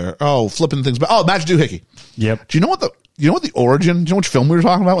about there. Oh, flipping things back. Oh, Magic Doohickey. Yep. Do you know what the origin? Do you know which film we were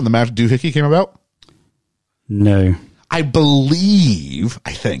talking about when the Magic Doohickey came about? No. I believe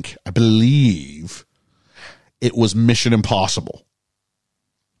it was Mission Impossible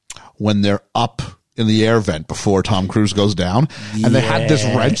when they're up in the air vent before Tom Cruise goes down, and they had this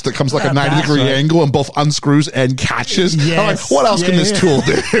wrench that comes like a 90-degree angle and both unscrews and catches. Yes. I'm like, what else can this tool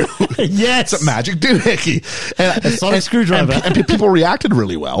do? Yes, it's a Magic Doohickey, and a sonic screwdriver. And people reacted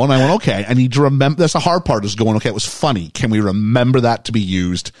really well, and I went, okay. I need to remember. That's the hard part, is going, okay, it was funny. Can we remember that to be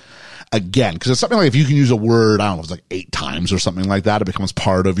used again? Because it's something like if you can use a word, I don't know, it's like 8 times or something like that, it becomes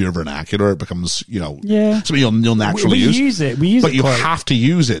part of your vernacular. It becomes, something you'll naturally use. We use it, but you have to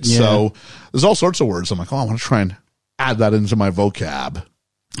use it. Yeah. So there's all sorts of words. I'm like, I want to try and add that into my vocab.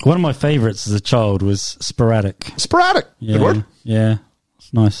 One of my favorites as a child was sporadic. Sporadic. Yeah. Good word. Yeah.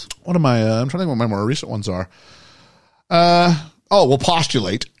 It's nice. What am I? I'm trying to think what my more recent ones are.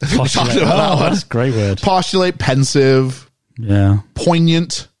 Postulate. Postulate. That's a great word. Postulate, pensive. Yeah.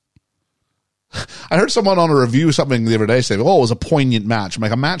 Poignant. I heard someone on a review of something the other day say, it was a poignant match. I'm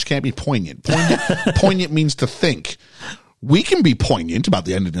like, a match can't be poignant. Poignant means to think. We can be poignant about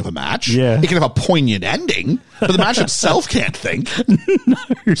the ending of a match. Yeah. It can have a poignant ending, but the match itself can't think. No.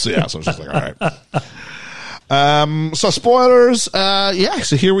 So it's just like, all right. So spoilers.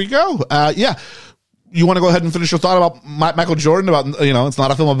 So here we go. You want to go ahead and finish your thought about Michael Jordan, about, it's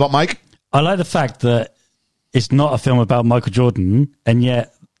not a film about Mike? I like the fact that it's not a film about Michael Jordan, and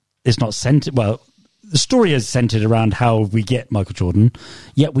yet it's not centered. Well, the story is centered around how we get Michael Jordan,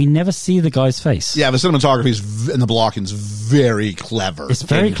 yet we never see the guy's face. Yeah, the cinematography and the blocking's very clever. It's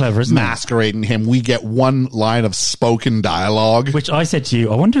very clever, isn't it? Masquerading him. We get one line of spoken dialogue. Which I said to you,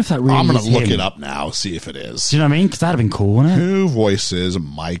 I wonder if that really I'm going to look him. it up now, see if it is. Do you know what I mean? Because that'd have been cool, wouldn't it? Who voices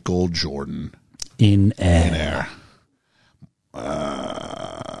Michael Jordan? In Air. In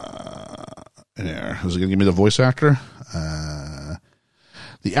Air. Who's it going to give me the voice actor?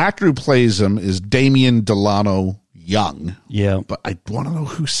 The actor who plays him is Damian Delano Young. Yeah. But I want to know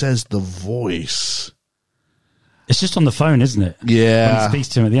who says the voice. It's just on the phone, isn't it? Yeah. When he speaks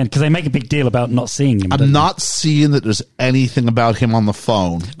to him at the end. They make a big deal about not seeing him. I'm not seeing that there's anything about him on the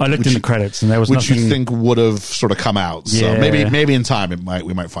phone. I looked in the credits and there was nothing. Which you think would have sort of come out. So maybe in time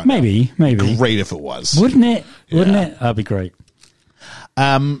we might find out. Maybe. Great if it was. Wouldn't it? That'd be great.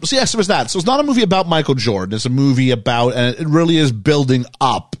 So yes, it was that. So it's not a movie about Michael Jordan. It's a movie about, and it really is building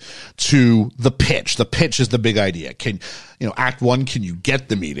up to the pitch. The pitch is the big idea. Act 1, can you get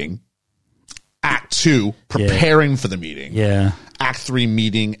the meeting? Act 2, preparing for the meeting. Yeah. Act 3,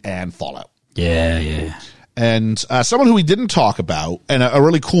 meeting and fallout. Yeah. And someone who we didn't talk about, and a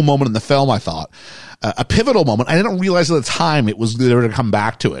really cool moment in the film, I thought, a pivotal moment. I didn't realize at the time they were going to come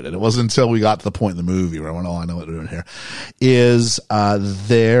back to it, and it wasn't until we got to the point in the movie where I went, I know what they're doing here.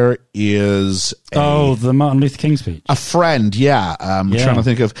 There is the Martin Luther King speech. A friend, I'm trying to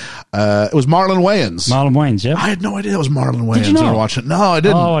think of. It was Marlon Wayans. Marlon Wayans, yeah. I had no idea it was Marlon Wayans. Did you know? Watching it. No, I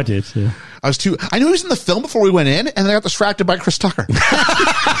didn't. Oh, I did. Yeah. I knew he was in the film before we went in, and then I got distracted by Chris Tucker.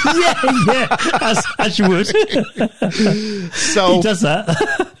 As you would. So he does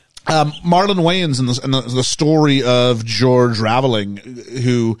that. Marlon Wayans in the story of George Raveling,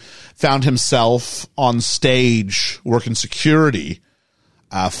 who found himself on stage working security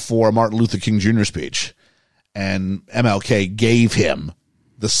for Martin Luther King Jr. speech. And MLK gave him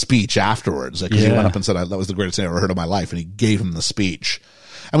the speech afterwards. Because he went up and said, that was the greatest thing I ever heard of my life. And he gave him the speech.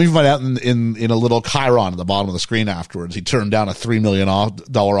 And we find out in a little chyron at the bottom of the screen afterwards, he turned down a $3 million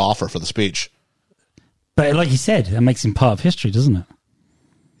offer for the speech. But like you said, that makes him part of history, doesn't it?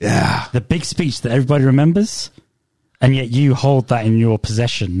 Yeah. The big speech that everybody remembers, and yet you hold that in your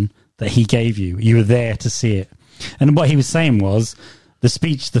possession that he gave you. You were there to see it. And what he was saying was the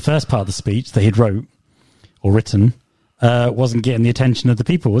speech, the first part of the speech that he'd wrote or written, wasn't getting the attention of the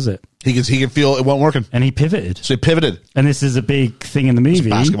people, was it? He could feel it wasn't working. And he pivoted. So he pivoted. And this is a big thing in the movie. It's a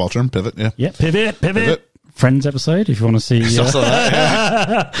basketball term, pivot, yeah. Yeah, pivot. Friends episode, if you want to see. That,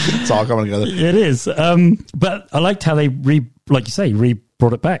 yeah. It's all coming together. It is. But I liked how they,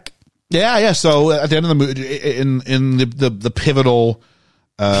 brought it back. Yeah. So at the end of the movie, in the pivotal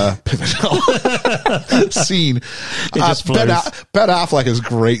scene, Ben Affleck is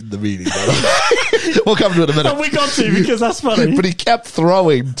great in the meeting. We'll come to it in a minute. We got to, because that's funny. But he kept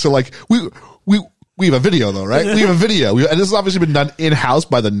throwing to we have a video though, right? We have a video. And this has obviously been done in-house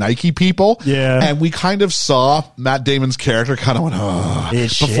by the Nike people. Yeah. And we kind of saw Matt Damon's character kind of went,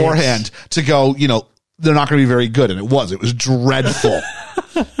 beforehand to go, they're not going to be very good. And it was dreadful.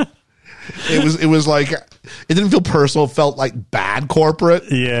 It was like, it didn't feel personal. It felt like bad corporate.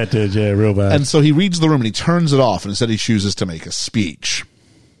 Yeah, it did. Yeah, real bad. And so he reads the room and he turns it off, and instead he chooses to make a speech.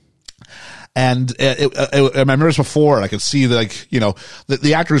 And I remember this before, and I could see that,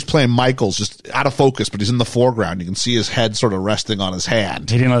 the actor who's playing Michael's just out of focus, but he's in the foreground. You can see his head sort of resting on his hand.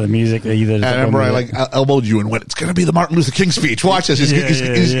 He didn't like the music either. And I remember I elbowed you and went, it's going to be the Martin Luther King speech. Watch this.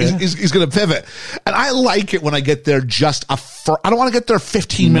 He's going to pivot. And I like it when I get there I don't want to get there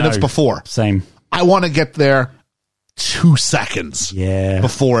 15 minutes before. Same. I want to get there 2 seconds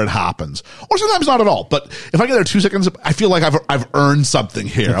before it happens, or sometimes not at all. But if I get there 2 seconds, I feel like I've earned something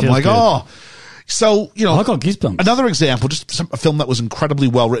here. I'm like, good. So, I got goosebumps. Another example, just a film that was incredibly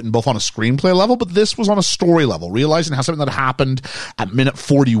well written, both on a screenplay level, but this was on a story level, realizing how something that happened at minute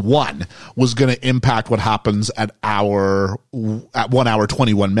 41 was going to impact what happens at 1 hour,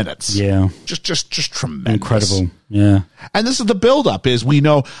 21 minutes. Yeah. Just tremendous. Incredible. Yeah. And this is the build-up is we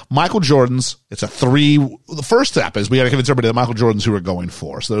know Michael Jordan's, the first step is we got to convince everybody that Michael Jordan's who we're going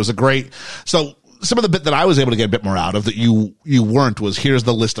for. So there was some of the bit that I was able to get a bit more out of that you weren't was here's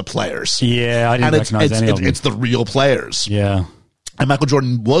the list of players. Yeah, I didn't recognize any of them. It's the real players. Yeah. And Michael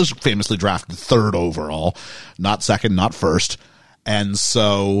Jordan was famously drafted 3rd overall, not 2nd, not 1st. And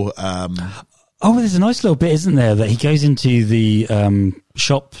so... there's a nice little bit, isn't there, that he goes into the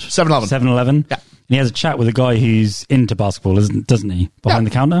shop... 7-Eleven. Yeah. And he has a chat with a guy who's into basketball, doesn't he? Behind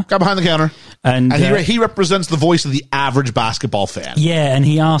the counter? Guy behind the counter. And he represents the voice of the average basketball fan. Yeah, and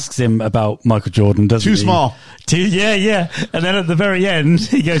he asks him about Michael Jordan, doesn't he? Too small. Yeah. And then at the very end,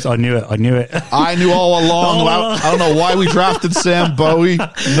 he goes, I knew it. I knew all along. I don't know why we drafted Sam Bowie.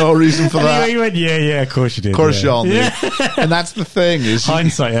 No reason for that. He went, yeah, of course you did. Of course y'all knew. And that's the thing is...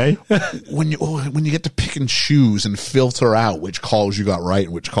 Hindsight, eh? When you get to pick and choose and filter out which calls you got right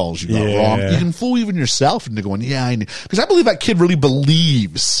and which calls you got wrong, you can fool even yourself into going, I knew. Because I believe that kid really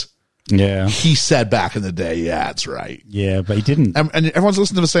believes he said back in the day, that's right. Yeah, but he didn't. And everyone's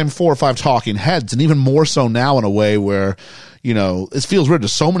listening to the same 4 or 5 talking heads, and even more so now in a way where, it feels weird to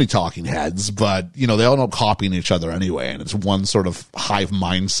so many talking heads, but, they all end up copying each other anyway, and it's one sort of hive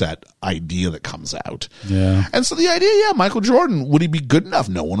mindset idea that comes out. Yeah. And so the idea, Michael Jordan, would he be good enough?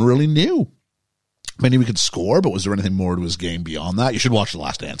 No one really knew. Maybe we could score, but was there anything more to his game beyond that? You should watch The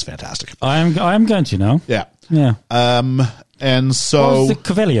Last Dance. Fantastic. I am going to now. Yeah. Yeah. And so... What was the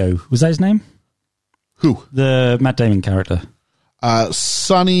Covelio? Was that his name? Who? The Matt Damon character.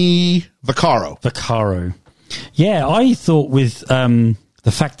 Sonny Vaccaro. Yeah, I thought with the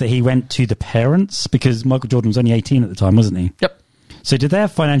fact that he went to the parents, because Michael Jordan was only 18 at the time, wasn't he? Yep. So did they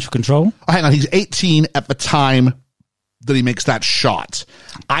have financial control? Oh, hang on, he's 18 at the time that he makes that shot.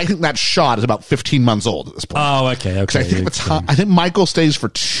 I think that shot is about 15 months old at this point. Oh, okay. I think Michael stays for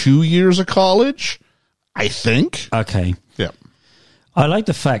 2 years of college. I think. Okay. Yeah. I like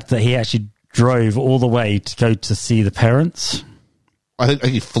the fact that he actually drove all the way to go to see the parents. I think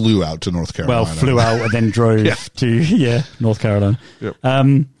he flew out to North Carolina. Well, flew out and then drove to North Carolina. Yep.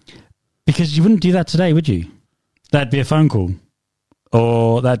 Because you wouldn't do that today, would you? That'd be a phone call,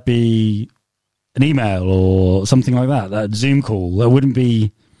 or that'd be an email or something like that. That Zoom call. That wouldn't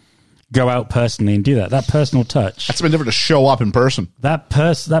be go out personally and do that. That personal touch. That's been different to show up in person. That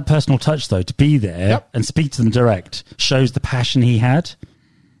personal touch, though, to be there and speak to them direct, shows the passion he had.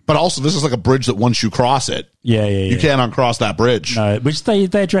 But also, this is like a bridge that once you cross it, you can't uncross that bridge. No, which they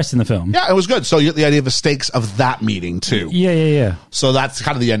address in the film. Yeah, it was good. So you get the idea of the stakes of that meeting too. Yeah. So that's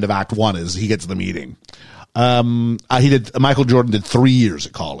kind of the end of Act 1 is he gets to the meeting. Michael Jordan did 3 years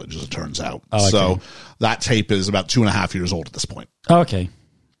at college, as it turns out. Oh, okay. So that tape is about 2.5 years old at this point. Oh, okay.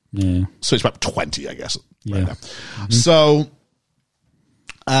 Yeah. So it's about 20, I guess. Yeah. Right now. Mm-hmm. So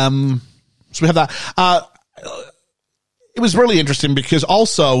we have that. It was really interesting because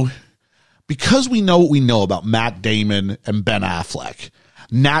we know what we know about Matt Damon and Ben Affleck,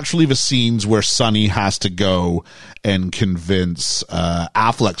 naturally the scenes where Sonny has to go and convince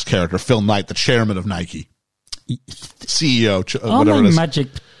Affleck's character, Phil Knight, the chairman of Nike, CEO, whatever it is.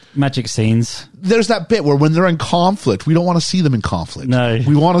 Magic scenes. There's that bit where when they're in conflict, we don't want to see them in conflict. No.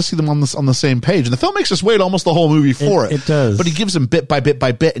 We want to see them on the same page. And the film makes us wait almost the whole movie for it. It does. But he gives them bit by bit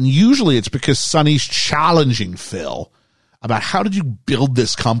by bit. And usually it's because Sonny's challenging Phil about how did you build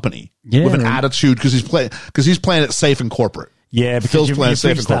this company with an attitude because he's playing it safe and corporate. Yeah, because Phil's playing it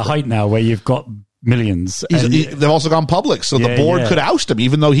safe and corporate. That height now where you've got millions. They've also gone public, so the board could oust him,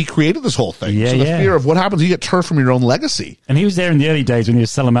 even though he created this whole thing. So the fear of what happens, you get turfed from your own legacy. And he was there in the early days when he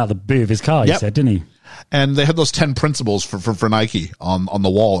was selling out the boot of his car, he said, didn't he? And they had those 10 principles for Nike on the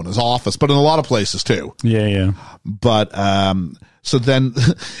wall in his office, but in a lot of places too. Yeah. But so then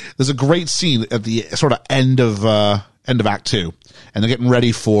there's a great scene at the sort of end of Act 2, and they're getting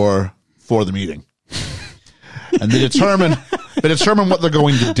ready for the meeting. And they determine what they're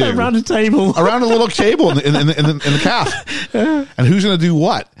going to do around a table, around a little table in the calf. And who's going to do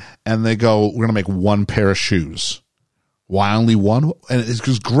what? And they go, we're going to make one pair of shoes. Why only one? And it's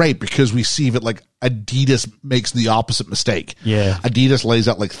just great because we see that like Adidas makes the opposite mistake. Yeah, Adidas lays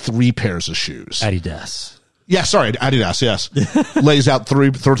out like 3 pairs of shoes. Adidas. Yeah, sorry, Adidas. Yes, lays out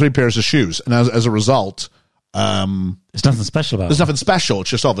three pairs of shoes, and as a result. There's nothing special about it. There's nothing special. It's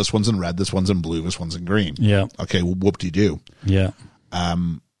just, this one's in red, this one's in blue, this one's in green. Yeah. Okay, well, whoop-de-doo. Yeah.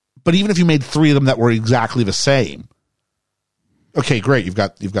 But even if you made 3 of them that were exactly the same, okay, great. You've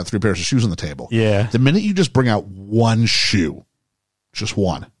got 3 pairs of shoes on the table. Yeah. The minute you just bring out one shoe, just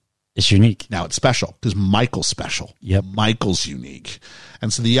one. It's unique. Now it's special because Michael's special. Yep. Michael's unique.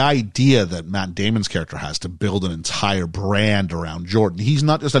 And so the idea that Matt Damon's character has to build an entire brand around Jordan, he's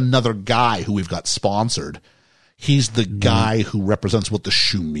not just another guy who we've got sponsored. He's the guy who represents what the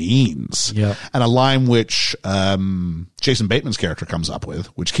shoe means. Yep. And a line which Jason Bateman's character comes up with,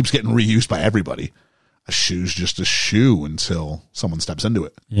 which keeps getting reused by everybody. A shoe's just a shoe until someone steps into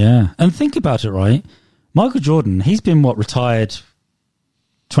it. Yeah. And think about it, right? Michael Jordan, he's been, retired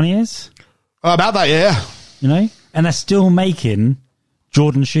 20 years? About that, yeah. You know? And they're still making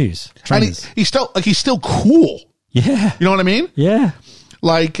Jordan shoes. And he's still cool. Yeah. You know what I mean? Yeah.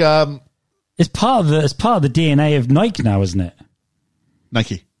 Like, it's part of the DNA of Nike now, isn't it?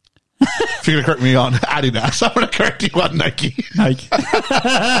 Nike. If you're going to correct me on Adidas, I'm going to correct you on Nike. Nike.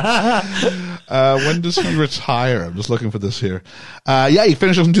 When does he retire? I'm just looking for this here. He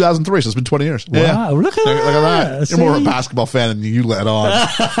finished in 2003, so it's been 20 years. Wow, yeah. look at that. You're See? more of a basketball fan than you let on.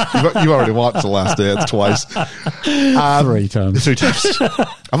 You've already watched The Last Dance twice. 3 times. 3 times.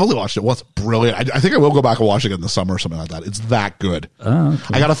 I've only watched it once. Brilliant. I think I will go back and watch it again in the summer or something like that. It's that good. Oh,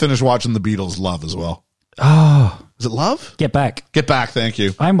 okay. I got to finish watching the Beatles' Love as well. Oh. Is it Love? Get Back. Get Back, thank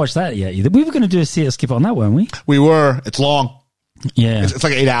you. I haven't watched that yet either. We were going to do a see it skip on that, weren't we? We were. It's long. Yeah. It's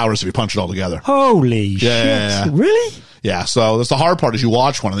like 8 hours if you punch it all together. Holy shit. Yeah. Really? Yeah, so that's the hard part is you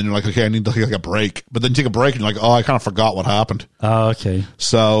watch one and then you're like, okay, I need to take a break. But then you take a break and you're like, oh, I kind of forgot what happened. Oh, okay.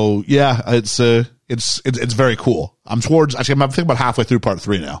 So, yeah, it's very cool. I'm thinking about halfway through part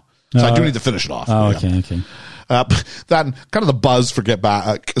 3 now. So I do need to finish it off. Oh, yeah. okay. That kind of the buzz for Get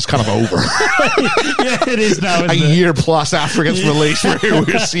Back is kind of over. Yeah, it is now. A year plus after it gets released,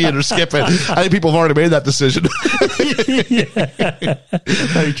 we're seeing or skipping. I think people have already made that decision. Yeah.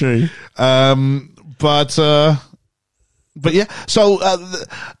 Very true. But yeah, so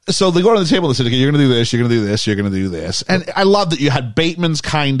they go to the table and they say, okay, you're going to do this, you're going to do this, you're going to do this. And I love that you had Bateman's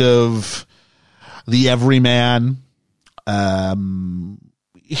kind of the everyman.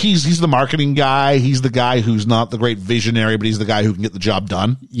 He's the marketing guy. He's the guy who's not the great visionary, but he's the guy who can get the job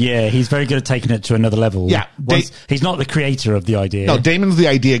done. Yeah, he's very good at taking it to another level. Yeah. He's not the creator of the idea. No, Damon's the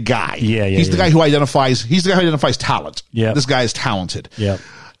idea guy. Yeah. He's the guy who identifies talent. Yeah. This guy is talented. Yeah.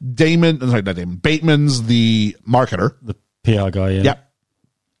 Bateman's the marketer. The PR guy, yeah.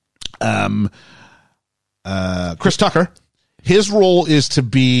 Yep. Chris Tucker, his role is to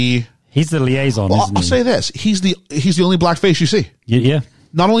be... He's the liaison, well, isn't he? I'll say this. He's the only black face you see. Yeah.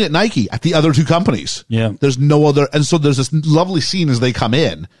 Not only at Nike, at the other 2 companies. Yeah. There's no other. And so there's this lovely scene as they come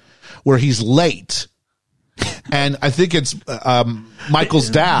in where he's late And I think it's Michael's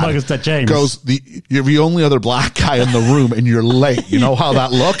dad. Michael's dad, James. Goes, you're the only other black guy in the room and you're late. You know how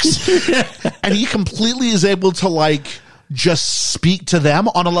that looks? And he completely is able to like just speak to them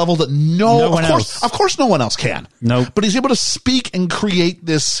on a level that of course no one else can. No. But he's able to speak and create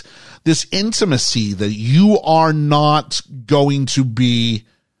this intimacy that you are not going to be,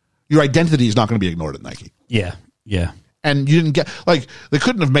 your identity is not going to be ignored at Nike. Yeah. Yeah. And you didn't get, like, they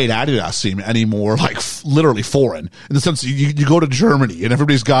couldn't have made Adidas seem any more, like, literally foreign. In the sense, you go to Germany and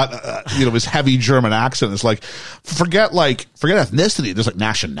everybody's got, this heavy German accent. It's like, forget ethnicity. There's, like,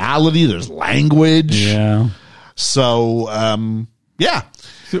 nationality. There's language. Yeah. So, yeah.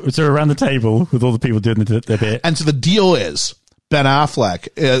 So around the table with all the people doing their bit. And so the deal is, Ben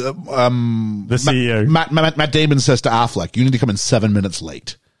Affleck, the CEO. Matt Damon says to Affleck, you need to come in 7 minutes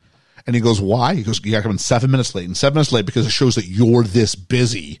late. And he goes, why? He goes, you gotta come in 7 minutes late. And 7 minutes late because it shows that you're this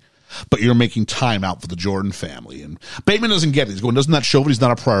busy, but you're making time out for the Jordan family. And Bateman doesn't get it. He's going, doesn't that show that he's not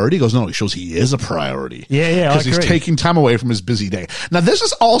a priority? He goes, no, it shows he is a priority. Yeah, because he's taking time away from his busy day. Now, this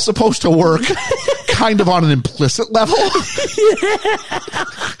is all supposed to work kind of on an implicit level.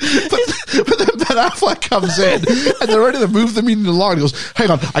 But then Ben Affleck comes in and they're ready to move the meeting along. He goes, hang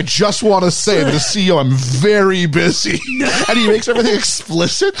on, I just want to say to the CEO, I'm very busy. And he makes everything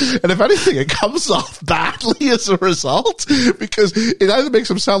explicit. And if anything, it comes off badly as a result because it either makes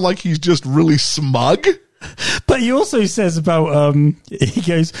him sound like he's just really smug. But he also says about, he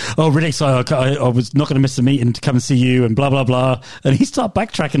goes, oh, really excited. I was not going to miss the meeting to come and see you and blah, blah, blah. And he starts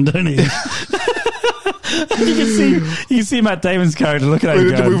backtracking, don't he? You can see Matt Damon's character looking at him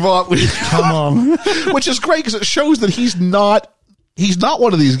going, to move on. Come on. Which is great because it shows that he's not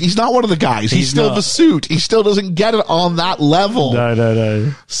one of these. He's not one of the guys. He's still not. The suit. He still doesn't get it on that level.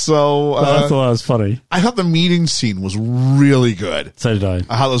 No. So I thought that was funny. I thought the meeting scene was really good. So did I.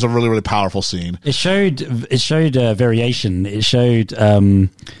 I thought it was a really, really powerful scene. It showed variation. It showed a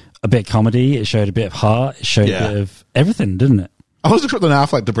bit of comedy. It showed a bit of heart. It showed a bit of everything, didn't it? I wasn't expecting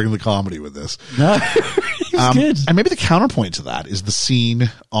Affleck to bring the comedy with this. No, he's good. And maybe the counterpoint to that is the scene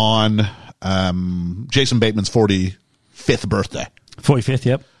on Jason Bateman's 45th birthday. 45th,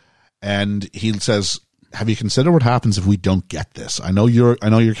 yep. And he says, have you considered what happens if we don't get this? I know you're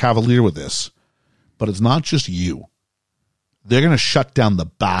cavalier with this, but it's not just you. They're going to shut down the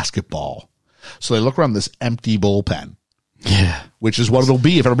basketball. So they look around this empty bullpen. Yeah. Which is what it'll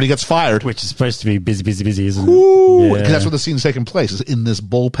be if everybody gets fired. Which is supposed to be busy, isn't it? Ooh, yeah. That's where the scene's taking place, is in this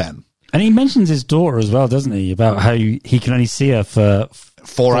bullpen. And he mentions his daughter as well, doesn't he? About how he can only see her for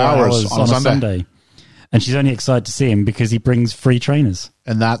 4 hours on a Sunday. And she's only excited to see him because he brings free trainers.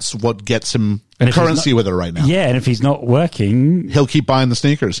 And that's what gets him currency with her right now. Yeah, and if he's not working, he'll keep buying the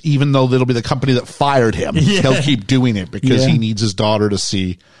sneakers, even though it'll be the company that fired him. Yeah. He'll keep doing it because he needs his daughter to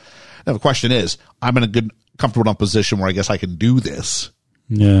see. Now, the question is, I'm in a good, comfortable enough position where I guess I can do this.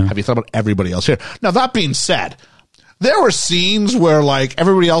 Yeah. Have you thought about everybody else here? Now, that being said, there were scenes where, like,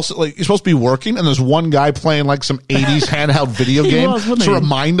 everybody else, like, you're supposed to be working, and there's one guy playing, like, some 80s handheld video game to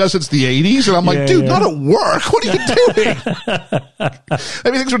remind us it's the 80s, and I'm like, dude, not at work. What are you doing? I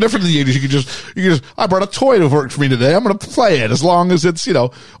mean, things were different in the 80s. You could just, I brought a toy to work for me today. I'm going to play it as long as it's,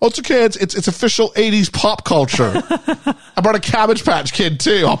 it's okay. It's official 80s pop culture. I brought a Cabbage Patch Kid,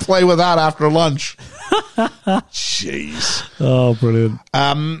 too. I'll play with that after lunch. Jeez. Oh, brilliant.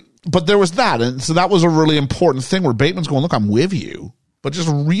 But there was that, and so that was a really important thing where Bateman's going, look, I'm with you, but just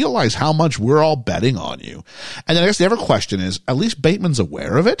realize how much we're all betting on you. And then I guess the other question is, at least Bateman's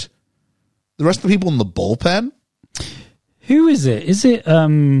aware of it? The rest of the people in the bullpen? Who is it? Is it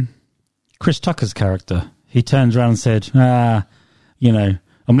Chris Tucker's character? He turns around and said, I'm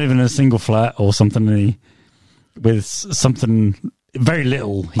living in a single flat or something, with something... very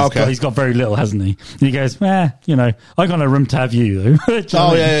little. He's got very little, hasn't he? And he goes, I got no room to have you,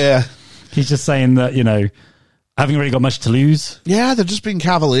 though. Yeah. He's just saying that, having really got much to lose. Yeah, they're just being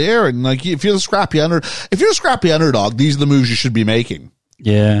cavalier. And, like, if you're a scrappy underdog, these are the moves you should be making.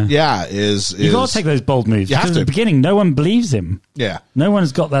 Yeah. Yeah, you got to take those bold moves. You have because to. at the beginning, no one believes him. Yeah. No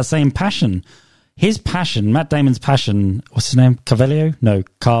one's got that same passion. His passion, Matt Damon's passion, what's his name? Vaccaro.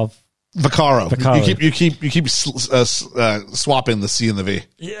 You keep swapping the C and the V.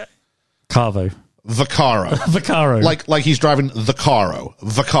 Yeah. Vaccaro. Vaccaro. Like he's driving the Caro.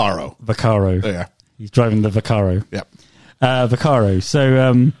 Vaccaro. Yeah. He's driving the Vaccaro. Yep. Vaccaro.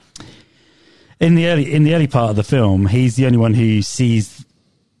 So in the early part of the film, he's the only one who sees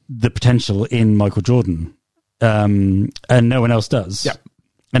the potential in Michael Jordan, and no one else does. Yep.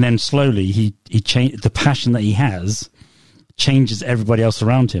 And then slowly he the passion that he has changes everybody else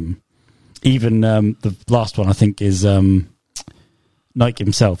around him. Even the last one, I think, is Nike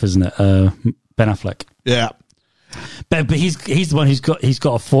himself, isn't it? Ben Affleck. Yeah. But he's the one who's got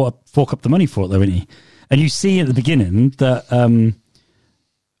to fork up the money for it, though, isn't he? And you see at the beginning that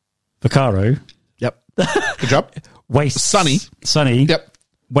Vaccaro, Yep. Good job. wastes Sonny. Yep.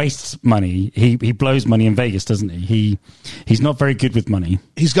 Wastes money. He blows money in Vegas, doesn't he? He's not very good with money.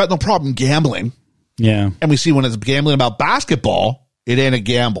 He's got no problem gambling. Yeah. And we see when it's gambling about basketball, it ain't a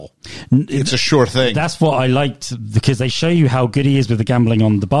gamble. It's a sure thing. That's what I liked, because they show you how good he is with the gambling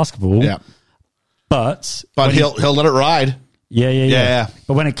on the basketball. Yeah. But he'll let it ride. Yeah.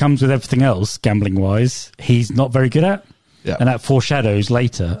 But when it comes with everything else, gambling wise, he's not very good at. Yeah. And that foreshadows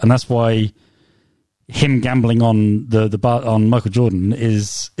later, and that's why him gambling on on Michael Jordan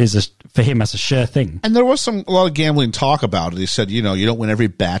is for him as a sure thing. And there was a lot of gambling talk about it. He said, you don't win every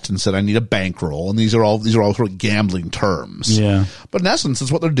bet, and said I need a bankroll, and these are all sort of gambling terms. Yeah. But in essence,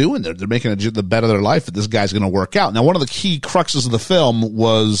 it's what they're doing. They're making the bet of their life that this guy's going to work out. Now, one of the key cruxes of the film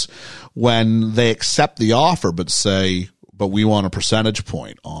was when they accept the offer, but say, but we want a percentage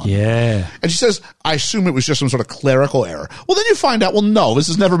point on. Yeah. And she says, I assume it was just some sort of clerical error. Well, then you find out, well, no, this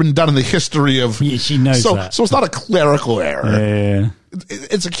has never been done in the history of... Yeah, she knows that. So it's not a clerical error. Yeah.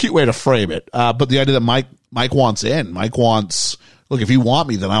 It's a cute way to frame it. But the idea that Mike wants in. Mike wants... Look, if you want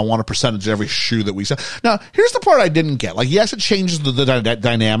me, then I want a percentage of every shoe that we sell. Now, here's the part I didn't get. Like, yes, it changes the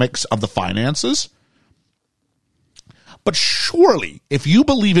dynamics of the finances. But surely, if you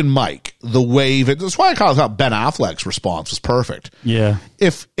believe in Mike, the way that... That's why I thought Ben Affleck's response was perfect. Yeah.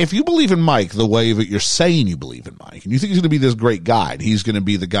 If you believe in Mike the way that you're saying you believe in Mike, and you think he's going to be this great guy, and he's going to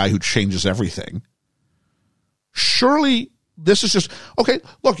be the guy who changes everything, surely this is just... Okay,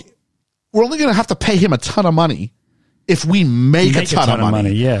 look, we're only going to have to pay him a ton of money if we make a ton of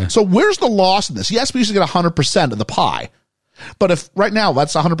money. Yeah. So where's the loss in this? Yes, we used to get 100% of the pie. But if right now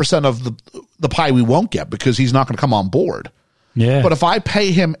that's 100% of the pie we won't get because he's not going to come on board. Yeah. But if I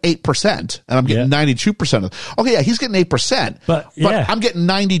pay him 8% and I'm getting 92% of, okay, yeah, he's getting 8%, but I'm getting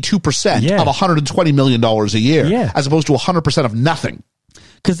 92% of $120 million a year as opposed to 100% of nothing.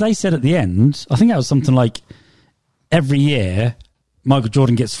 Because they said at the end, I think that was something like every year Michael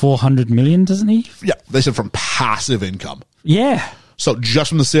Jordan gets 400 million, doesn't he? Yeah. They said from passive income. Yeah. So just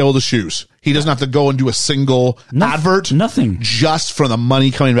from the sale of the shoes, he doesn't have to go and do a single advert. Nothing. Just from the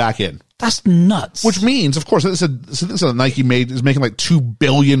money coming back in. That's nuts. Which means, of course, this is Nike is making like $2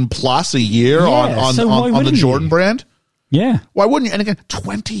 billion plus a year on the Jordan brand. Yeah. Why wouldn't you? And again,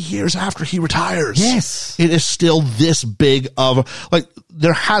 20 years after he retires. Yes. It is still this big of, like,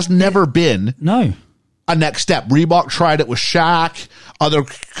 there has never been a next step. Reebok tried it with Shaq. Other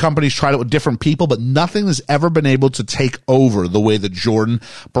companies tried it with different people, but nothing has ever been able to take over the way the Jordan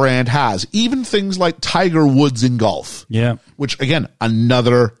brand has. Even things like Tiger Woods in golf. Yeah. Which, again,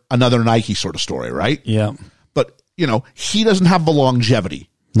 another Nike sort of story, right? Yeah. But, he doesn't have the longevity.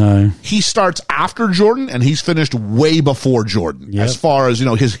 No. He starts after Jordan, and he's finished way before Jordan as far as,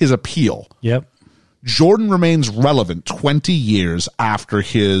 his appeal. Yep. Jordan remains relevant 20 years after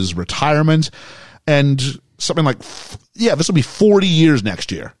his retirement, and something like, this will be 40 years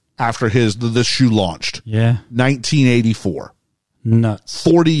next year after this shoe launched. Yeah. 1984. Nuts.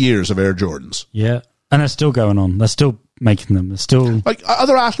 40 years of Air Jordans. Yeah. And they're still going on. They're still making them. They're still... Like,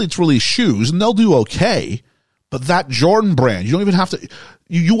 other athletes release shoes, and they'll do okay, but that Jordan brand, you don't even have to...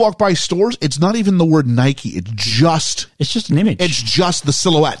 You walk by stores, it's not even the word Nike. It's just an image. It's just the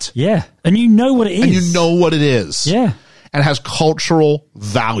silhouette. Yeah. And you know what it is. And you know what it is. Yeah. And it has cultural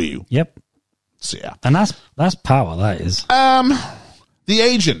value. Yep. So, yeah. And that's power, that is. The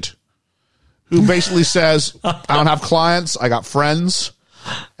agent who basically says, I don't have clients, I got friends,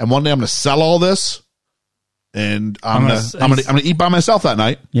 and one day I'm going to sell all this, and I'm going to eat by myself that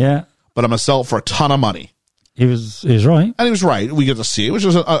night. Yeah. But I'm going to sell it for a ton of money. He was right. And he was right. We get to see it, which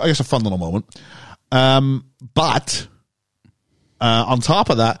was, I guess, a fun little moment. But on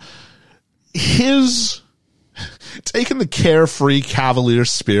top of that, his taking the carefree cavalier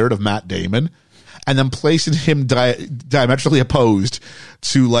spirit of Matt Damon and then placing him diametrically opposed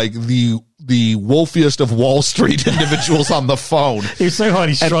to like the wolfiest of Wall Street individuals on the phone. He was so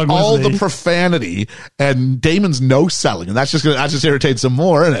highly strung, and all the profanity and Damon's no selling, and that just irritates him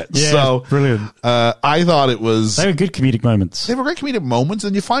more, isn't it? Yeah, so brilliant. I thought it was. They were good comedic moments. They were great comedic moments,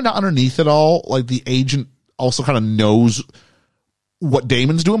 and you find out underneath it all, like the agent also kind of knows what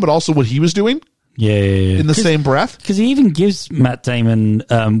Damon's doing, but also what he was doing. Yeah. In the same breath. Because he even gives Matt Damon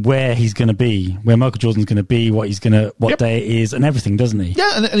where he's going to be, where Michael Jordan's going to be, what day it is, and everything, doesn't he?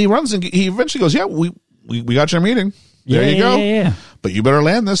 Yeah, and he runs and he eventually goes, yeah, we got your meeting. There you go. Yeah. But you better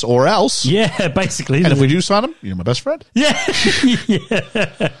land this or else. Yeah, basically. And if we do sign him, you're my best friend. Yeah.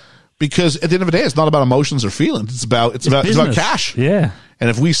 Yeah. Because at the end of the day, it's not about emotions or feelings. It's about cash. Yeah.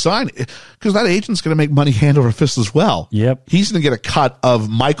 And if we sign, because that agent's going to make money hand over fist as well. Yep. He's going to get a cut of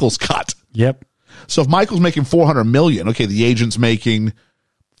Michael's cut. Yep. So if Michael's making $400 million, okay, the agent's making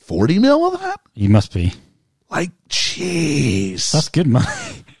 $40 million of that. He must be. Like, jeez, That's good money.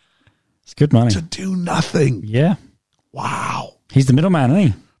 It's good money to do nothing. Yeah. Wow. He's the middleman,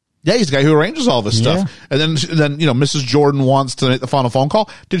 isn't he? Yeah, he's the guy who arranges all this stuff. Yeah. And then Mrs. Jordan wants to make the final phone call.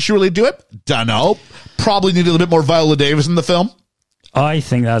 Did she really do it? Dunno. Probably needed a little bit more Viola Davis in the film. I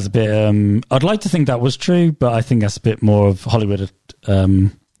think that's a bit. I'd like to think that was true, but I think that's a bit more of Hollywood.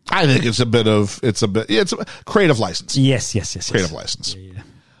 I think it's a creative license. Yes. Creative license. Yeah.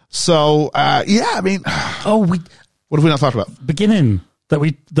 So, I mean, what have we not talked about? Beginning that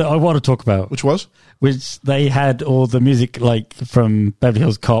I want to talk about, which they had all the music like from Beverly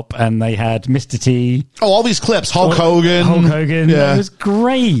Hills Cop, and they had Mr. T. Oh, all these clips, Hulk Hogan. Yeah, it was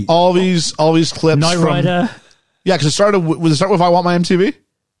great. All these clips, Knight Rider. Yeah, because it started with I Want My MTV.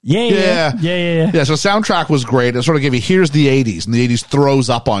 Yeah. So soundtrack was great. It sort of gave you, here's the 80s, and the 80s throws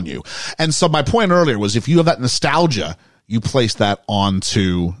up on you. And so my point earlier was, if you have that nostalgia, you place that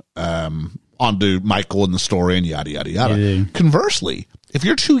onto Michael and the story and yada, yada, yada. Yeah. Conversely, if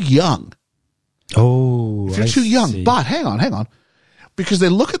you're too young, see. But hang on, because they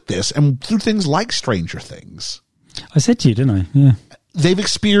look at this and through things like Stranger Things, I said to you, didn't I? Yeah. they've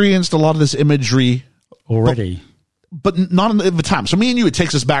experienced a lot of this imagery already. But not in the time. So me and you, it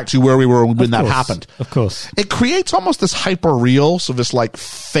takes us back to where we were when that happened. Of course. It creates almost this hyper real, so this like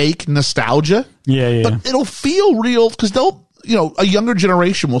fake nostalgia. Yeah. But it'll feel real because a younger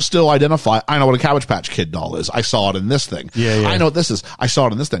generation will still identify, I know what a Cabbage Patch Kid doll is. I saw it in this thing. Yeah. I know what this is. I saw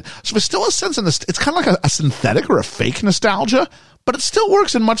it in this thing. So there's still a sense in this. It's kind of like a synthetic or a fake nostalgia, but it still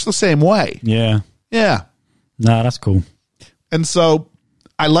works in much the same way. Yeah. Yeah. Nah, that's cool. And so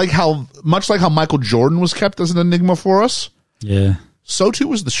I like how Michael Jordan was kept as an enigma for us. Yeah. So too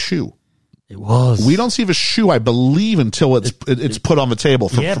was the shoe. It was. We don't see the shoe, I believe, until it's put on the table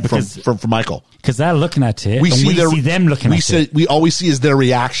for Michael. Because they're looking at it. We see them looking at it. We always see is their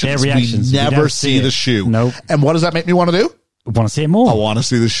reactions. We never see the shoe. Nope. And what does that make me want to do? I want to see it more. I want to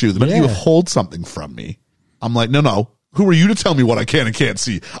see the shoe. The minute you hold something from me, I'm like, no. Who are you to tell me what I can and can't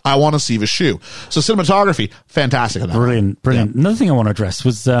see? I want to see the shoe. So cinematography, fantastic. Brilliant. Yeah. Another thing I want to address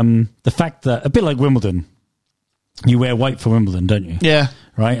was the fact that, a bit like Wimbledon, you wear white for Wimbledon, don't you? Yeah.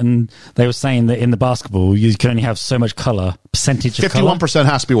 Right? And they were saying that in the basketball, you can only have so much percentage of color. 51%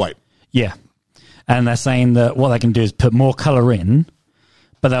 has to be white. Yeah. And they're saying that what they can do is put more color in,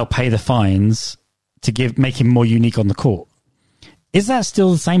 but they'll pay the fines to make him more unique on the court. Is that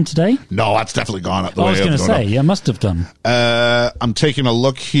still the same today? No, that's definitely gone up. I was going to say, yeah, must have done. I'm taking a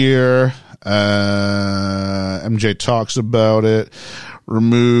look here. MJ talks about it.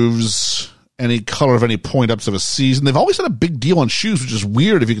 Removes any color of any point ups of a season. They've always had a big deal on shoes, which is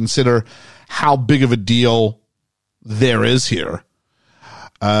weird if you consider how big of a deal there is here.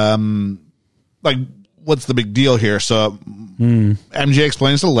 Like, what's the big deal here? So MJ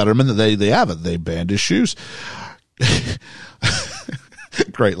explains to Letterman that they have it. They banned his shoes.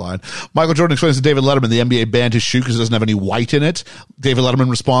 Great line. Michael Jordan explains to David Letterman the NBA banned his shoe because it doesn't have any white in it. David Letterman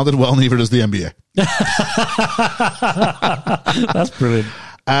responded, well, neither does the NBA. That's brilliant.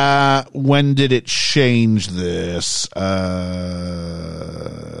 When did it change this? That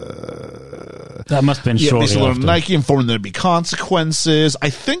must have been shortly after. Nike informed them there'd be consequences. I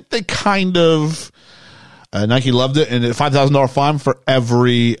think they kind of... Nike loved it, and a $5,000 fine for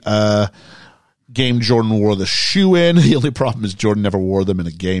every... game Jordan wore the shoe in. The only problem is Jordan never wore them in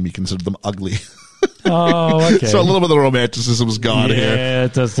a game. He considered them ugly. Oh, okay. So a little bit of the romanticism is gone here. Yeah,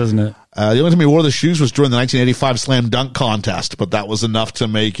 it does, doesn't it? The only time he wore the shoes was during the 1985 Slam Dunk contest, but that was enough to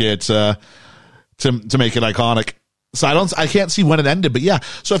make it to make it iconic. So I can't see when it ended, but yeah.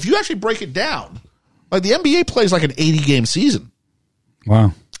 So if you actually break it down, like the NBA plays like an 80-game season.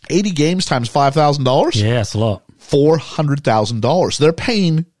 Wow. 80 games times $5,000? Yeah, that's a lot. $400,000. They're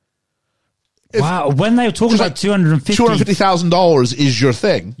paying... Wow, when they were talking about $250,000 is your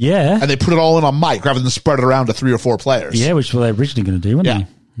thing. Yeah. And they put it all in on Mike rather than spread it around to 3 or 4 players. Yeah, which were they originally going to do, weren't they?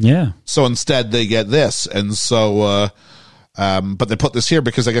 Yeah. So instead they get this. And so, but they put this here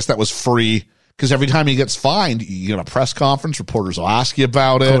because I guess that was free. Because every time he gets fined, you get a press conference, reporters will ask you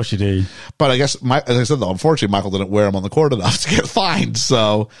about it. Of course you do. But I guess, as I said though, unfortunately, Michael didn't wear him on the court enough to get fined.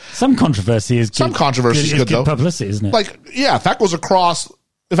 So some controversy is good. Good though. Publicity, isn't it? Like, yeah, if that goes across...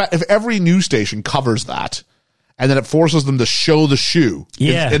 If every news station covers that, and then it forces them to show the shoe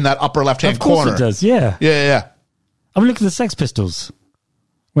in that upper left-hand corner. Of course it does, yeah. Yeah. I mean, look at the Sex Pistols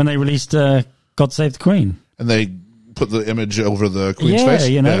when they released God Save the Queen. And they put the image over the Queen's Yeah, face.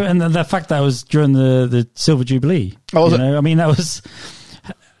 you know, and the fact that was during the Silver Jubilee. Oh, was you it? know? I mean, that was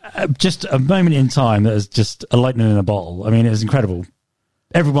just a moment in time that was just a lightning in a bottle. I mean, it was incredible.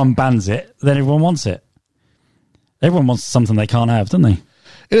 Everyone bans it, then everyone wants it. Everyone wants something they can't have, don't they?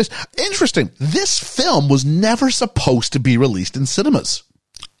 It is interesting. This film was never supposed to be released in cinemas.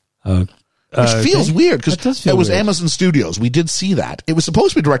 Which feels weird because it was weird. Amazon Studios. We did see that. It was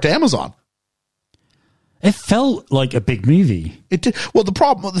supposed to be direct to Amazon. It felt like a big movie. It did. Well,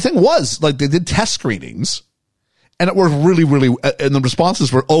 the thing was, like, they did test screenings, and it was really, really, and the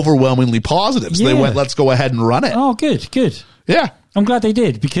responses were overwhelmingly positive. So they went, "Let's go ahead and run it." Oh, good. Yeah, I'm glad they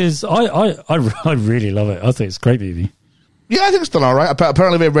did because I really love it. I think it's a great movie. yeah, I think it's done all right.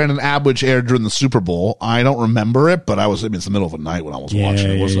 Apparently, they ran an ad which aired during the Super Bowl. I don't remember it, but it's the middle of the night when I was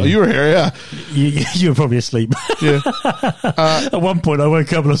watching it. You were here, yeah. You were probably asleep. Yeah. At one point, I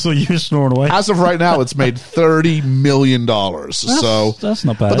woke up and I saw you snoring away. As of right now, it's made $30 million. So that's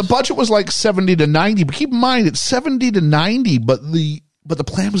not bad. But the budget was like 70 to 90. But keep in mind, it's 70 to 90. But the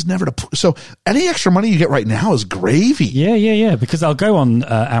plan was never to. So any extra money you get right now is gravy. Yeah. Because I'll go on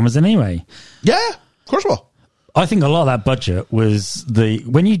Amazon anyway. Yeah, of course, will. I think a lot of that budget was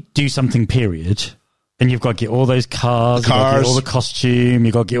when you do something period, and you've got to get all those cars, you've got to get all the costume,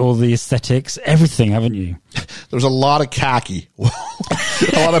 you've got to get all the aesthetics, everything, haven't you? There's a lot of khaki, a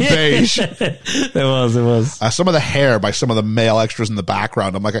lot of beige. There was. Some of the hair by some of the male extras in the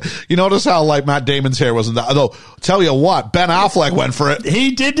background. I'm like, you notice how like Matt Damon's hair was in that? Although, tell you what, Ben Affleck went for it.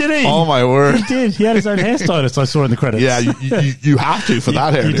 He did, didn't he? Oh my word, he did. He had his own hairstylist. I saw in the credits. Yeah, you have to for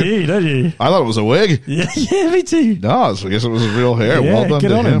that hair. You do, don't you? I thought it was a wig. Yeah, me too. No, so I guess it was his real hair. Yeah, well done good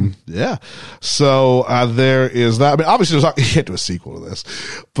to on him. Yeah. So there is that. I mean, obviously, there's not you can't do a sequel to this,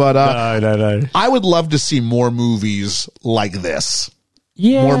 but no. I would love to see more movies like this.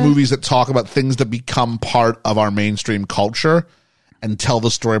 Yeah, more movies that talk about things that become part of our mainstream culture and tell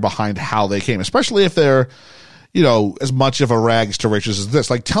the story behind how they came, especially if they're, as much of a rags to riches as this.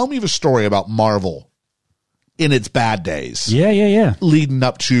 Like, tell me the story about Marvel in its bad days. Yeah. Leading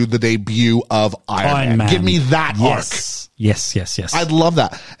up to the debut of Iron Man. Give me that arc. Yes. I'd love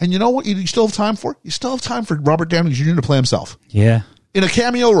that. And you know what you still have time for? You still have time for Robert Downey Jr. to play himself. Yeah. In a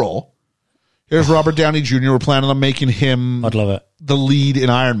cameo role. Here's Robert Downey Jr. We're planning on making him I'd love it. The lead in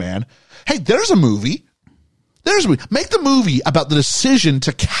Iron Man. Hey, there's a movie. Make the movie about the decision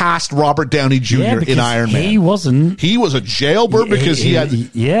to cast Robert Downey Jr. in Iron Man. He was a jailbird because he had...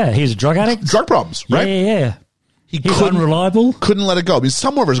 Yeah, he was a drug addict. Drug problems, right? Yeah. He was unreliable. Couldn't let it go. I mean,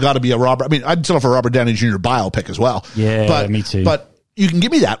 somewhere there's got to be a Robert... I mean, I'd settle for a Robert Downey Jr. biopic as well. Yeah, me too. But you can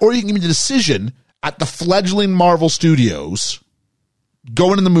give me that, or you can give me the decision at the fledgling Marvel Studios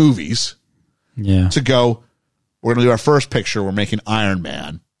going in the movies... Yeah. To go, we're going to do our first picture. We're making Iron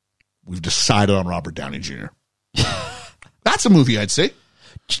Man. We've decided on Robert Downey Jr. That's a movie I'd see.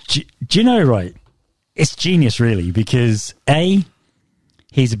 Do you know, right? It's genius, really, because A,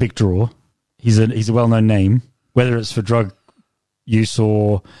 he's a big draw. He's a well-known name, whether it's for drug use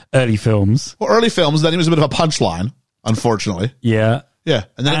or early films. Well, early films, then he was a bit of a punchline, unfortunately. Yeah. Yeah.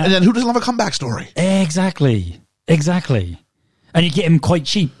 And then who doesn't have a comeback story? Exactly. And you get him quite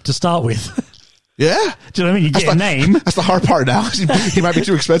cheap to start with. Yeah. Do you know what I mean? You get a name. That's the hard part now. He might be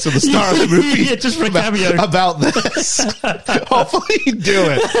too expensive to star in the movie. Yeah, just for a cameo. About this. Hopefully he'd do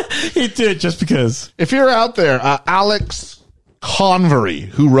it. He'd do it just because. If you're out there, Alex Convery,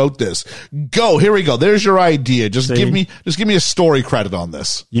 who wrote this, here we go. There's your idea. Just give me a story credit on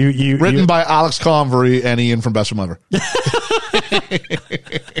this. Written by Alex Convery and Ian from Best From Ever.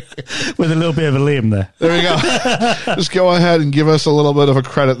 With a little bit of a Liam there. There we go. Just go ahead and give us a little bit of a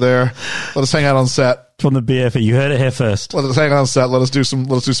credit there. Let us hang out on set. From the BFE. You heard it here first. Let us hang out on set. Let us do some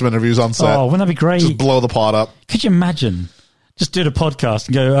interviews on set. Oh, wouldn't that be great? Just blow the pot up. Could you imagine? Just do the podcast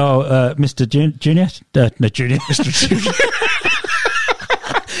and go, Mr. Junior? No, Junior. Mr. Junior.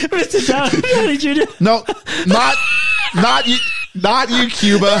 Mr. Downey Jr. No, not you,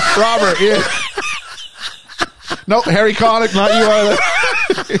 Cuba. Robert, yeah. No, Harry Connick, not you either.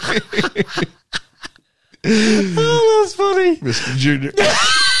 Oh, that's funny. Mr. Junior.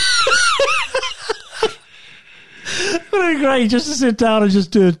 Would be great just to sit down and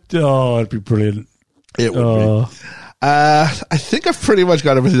just do it. Oh, it'd be brilliant. It would be. I think I've pretty much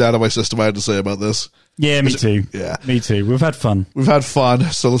got everything out of my system I had to say about this. Yeah, me too. Yeah. Me too. We've had fun.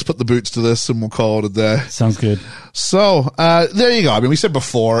 So let's put the boots to this and we'll call it a day. Sounds good. So, there you go. I mean, we said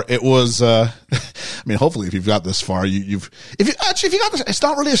before it was, I mean, hopefully if you've got this far, if you got this, it's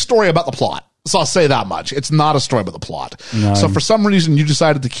not really a story about the plot. So I'll say that much. It's not a story about the plot. No. So for some reason you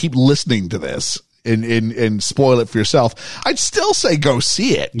decided to keep listening to this. and spoil it for yourself, I'd still say go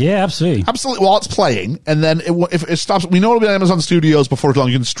see it. Yeah, absolutely. Absolutely. While it's playing, and then if it stops, we know it'll be on Amazon Studios before long.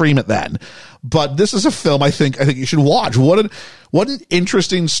 You can stream it then. But this is a film I think you should watch. What an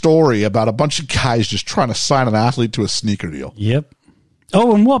interesting story about a bunch of guys just trying to sign an athlete to a sneaker deal. Yep.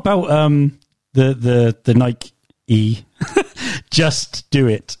 Oh, and what about the Nike Just Do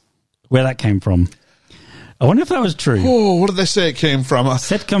It? Where that came from? I wonder if that was true. Oh, what did they say it came from? It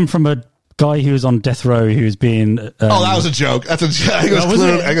said come from a guy who was on death row who was being... that was a joke. That's a joke.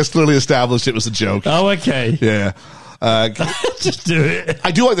 I guess clearly established it was a joke. Oh, okay. Yeah. Just do it.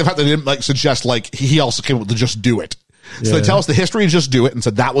 I do like the fact that they didn't suggest he also came up with the just do it. So they tell us the history and just do it and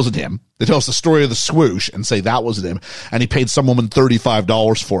said that wasn't him. They tell us the story of the swoosh and say that wasn't him. And he paid some woman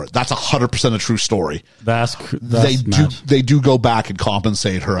 $35 for it. That's 100% a true story. That's mad. They do go back and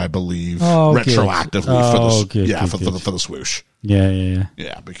compensate her, I believe, retroactively for the swoosh. Yeah.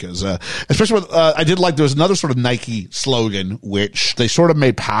 Yeah, because especially with, I did like there was another sort of Nike slogan which they sort of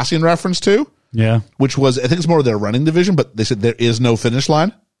made passing reference to. Yeah, which was I think it's more of their running division, but they said there is no finish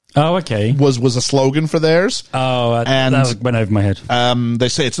line. Oh, okay. Was a slogan for theirs. Oh, that went over my head. They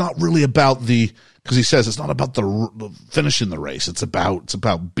say it's not really about because he says it's not about the finishing the race. It's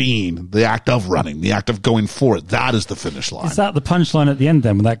about being the act of running, the act of going for it. That is the finish line. Is that the punchline at the end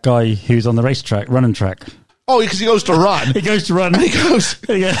then with that guy who's on the racetrack, running track? Oh, because he goes to run. He goes to run. And he goes,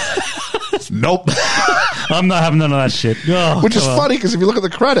 nope. I'm not having none of that shit. Oh, which is funny because if you look at the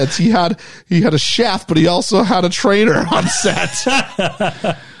credits, he had a chef, but he also had a trainer on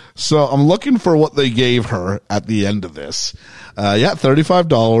set. So I'm looking for what they gave her at the end of this.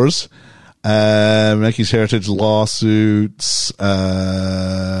 $35. Nike's Heritage lawsuits.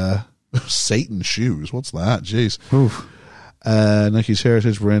 Satan shoes. What's that? Jeez. Nike's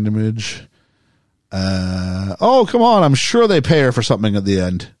Heritage brand image. Oh, come on. I'm sure they pay her for something at the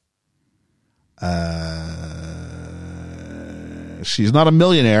end. She's not a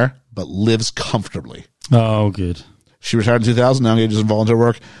millionaire, but lives comfortably. Oh, good. She retired in 2000, now engages in volunteer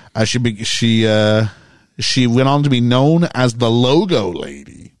work. She went on to be known as the Logo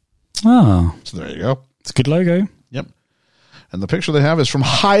Lady. Oh. So there you go. It's a good logo. Yep. And the picture they have is from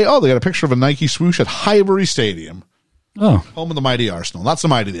they got a picture of a Nike swoosh at Highbury Stadium. Oh. Home of the mighty Arsenal. Not so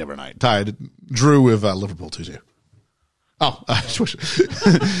mighty the other night. Tied, drew with Liverpool 2-2. Oh, it's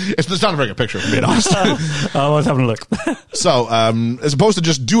not a very good picture, to be honest. I was having a look. So, as opposed to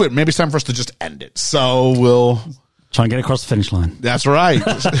just do it, maybe it's time for us to just end it. So we'll... try and get across the finish line. That's right.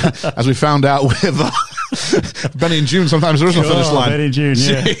 As we found out with Benny and June, sometimes there is no finish line. Benny and June,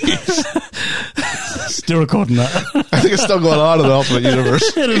 yeah. Still recording that. I think it's still going on in the alternate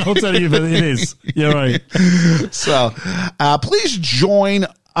universe. I'll tell you, but it is. You're right. So, please join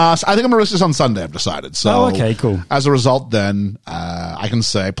us. I think I'm going to release this on Sunday, I've decided. So, okay, cool. As a result, then, I can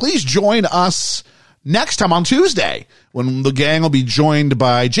say, please join us next time on Tuesday when the gang will be joined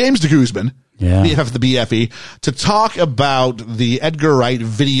by James de Guzman. Yeah. BFF the BFE, to talk about the Edgar Wright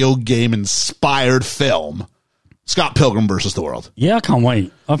video game inspired film, Scott Pilgrim versus the World. Yeah, I can't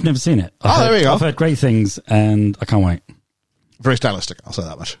wait. I've never seen it. There we go. I've heard great things and I can't wait. Very stylistic, I'll say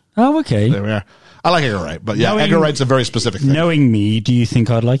that much. Oh, okay. There we are. I like Edgar Wright, but yeah, Edgar Wright's a very specific thing. Knowing me, do you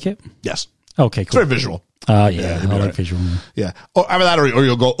think I'd like it? Yes. Okay, cool. It's very visual. Yeah, I like visual. Yeah. Either that or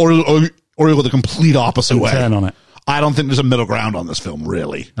you'll go, or you'll go the complete opposite way. Turn on it. I don't think there's a middle ground on this film,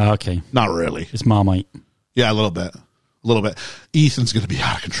 really. Okay. Not really. It's Marmite. Yeah, a little bit. Ethan's going to be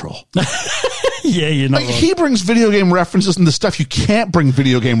out of control. Yeah, you're not wrong. He brings video game references into stuff you can't bring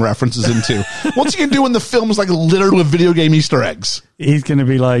video game references into. What's he going to do when the film is littered with video game Easter eggs? He's going to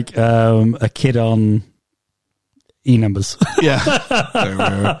be like a kid on E-numbers. Yeah.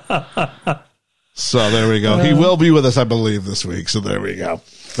 So there we go. He will be with us, I believe, this week. So there we go.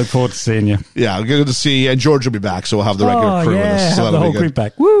 Look forward to seeing you. Yeah, good to see you. And George will be back, so we'll have the regular crew with us. So have the whole group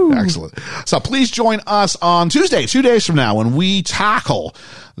back. Woo! Excellent. So please join us on Tuesday, 2 days from now, when we tackle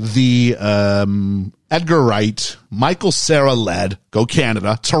the Edgar Wright, Michael Cera led, go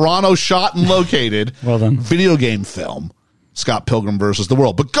Canada, Toronto shot and located well done. Video game film, Scott Pilgrim versus the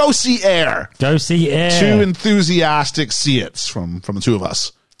World. But go see Air. Go see Air. 2 enthusiastic see-its from the two of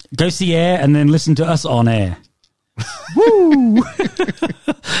us. Go see Air and then listen to us on air. Woo!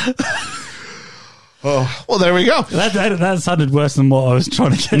 Oh, well, there we go. That sounded worse than what I was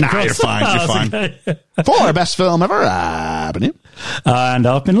trying to get. Nah, across. you're fine. You're fine. Okay. For best film ever, I've been and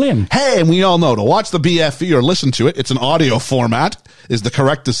I've been Liam. Hey, and we all know to watch the BFE or listen to it, it's an audio format, is the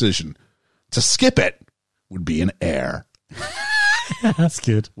correct decision. To skip it would be an Air. That's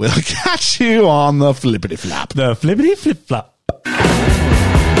good. We'll catch you on the flippity flap. The flippity flip flop.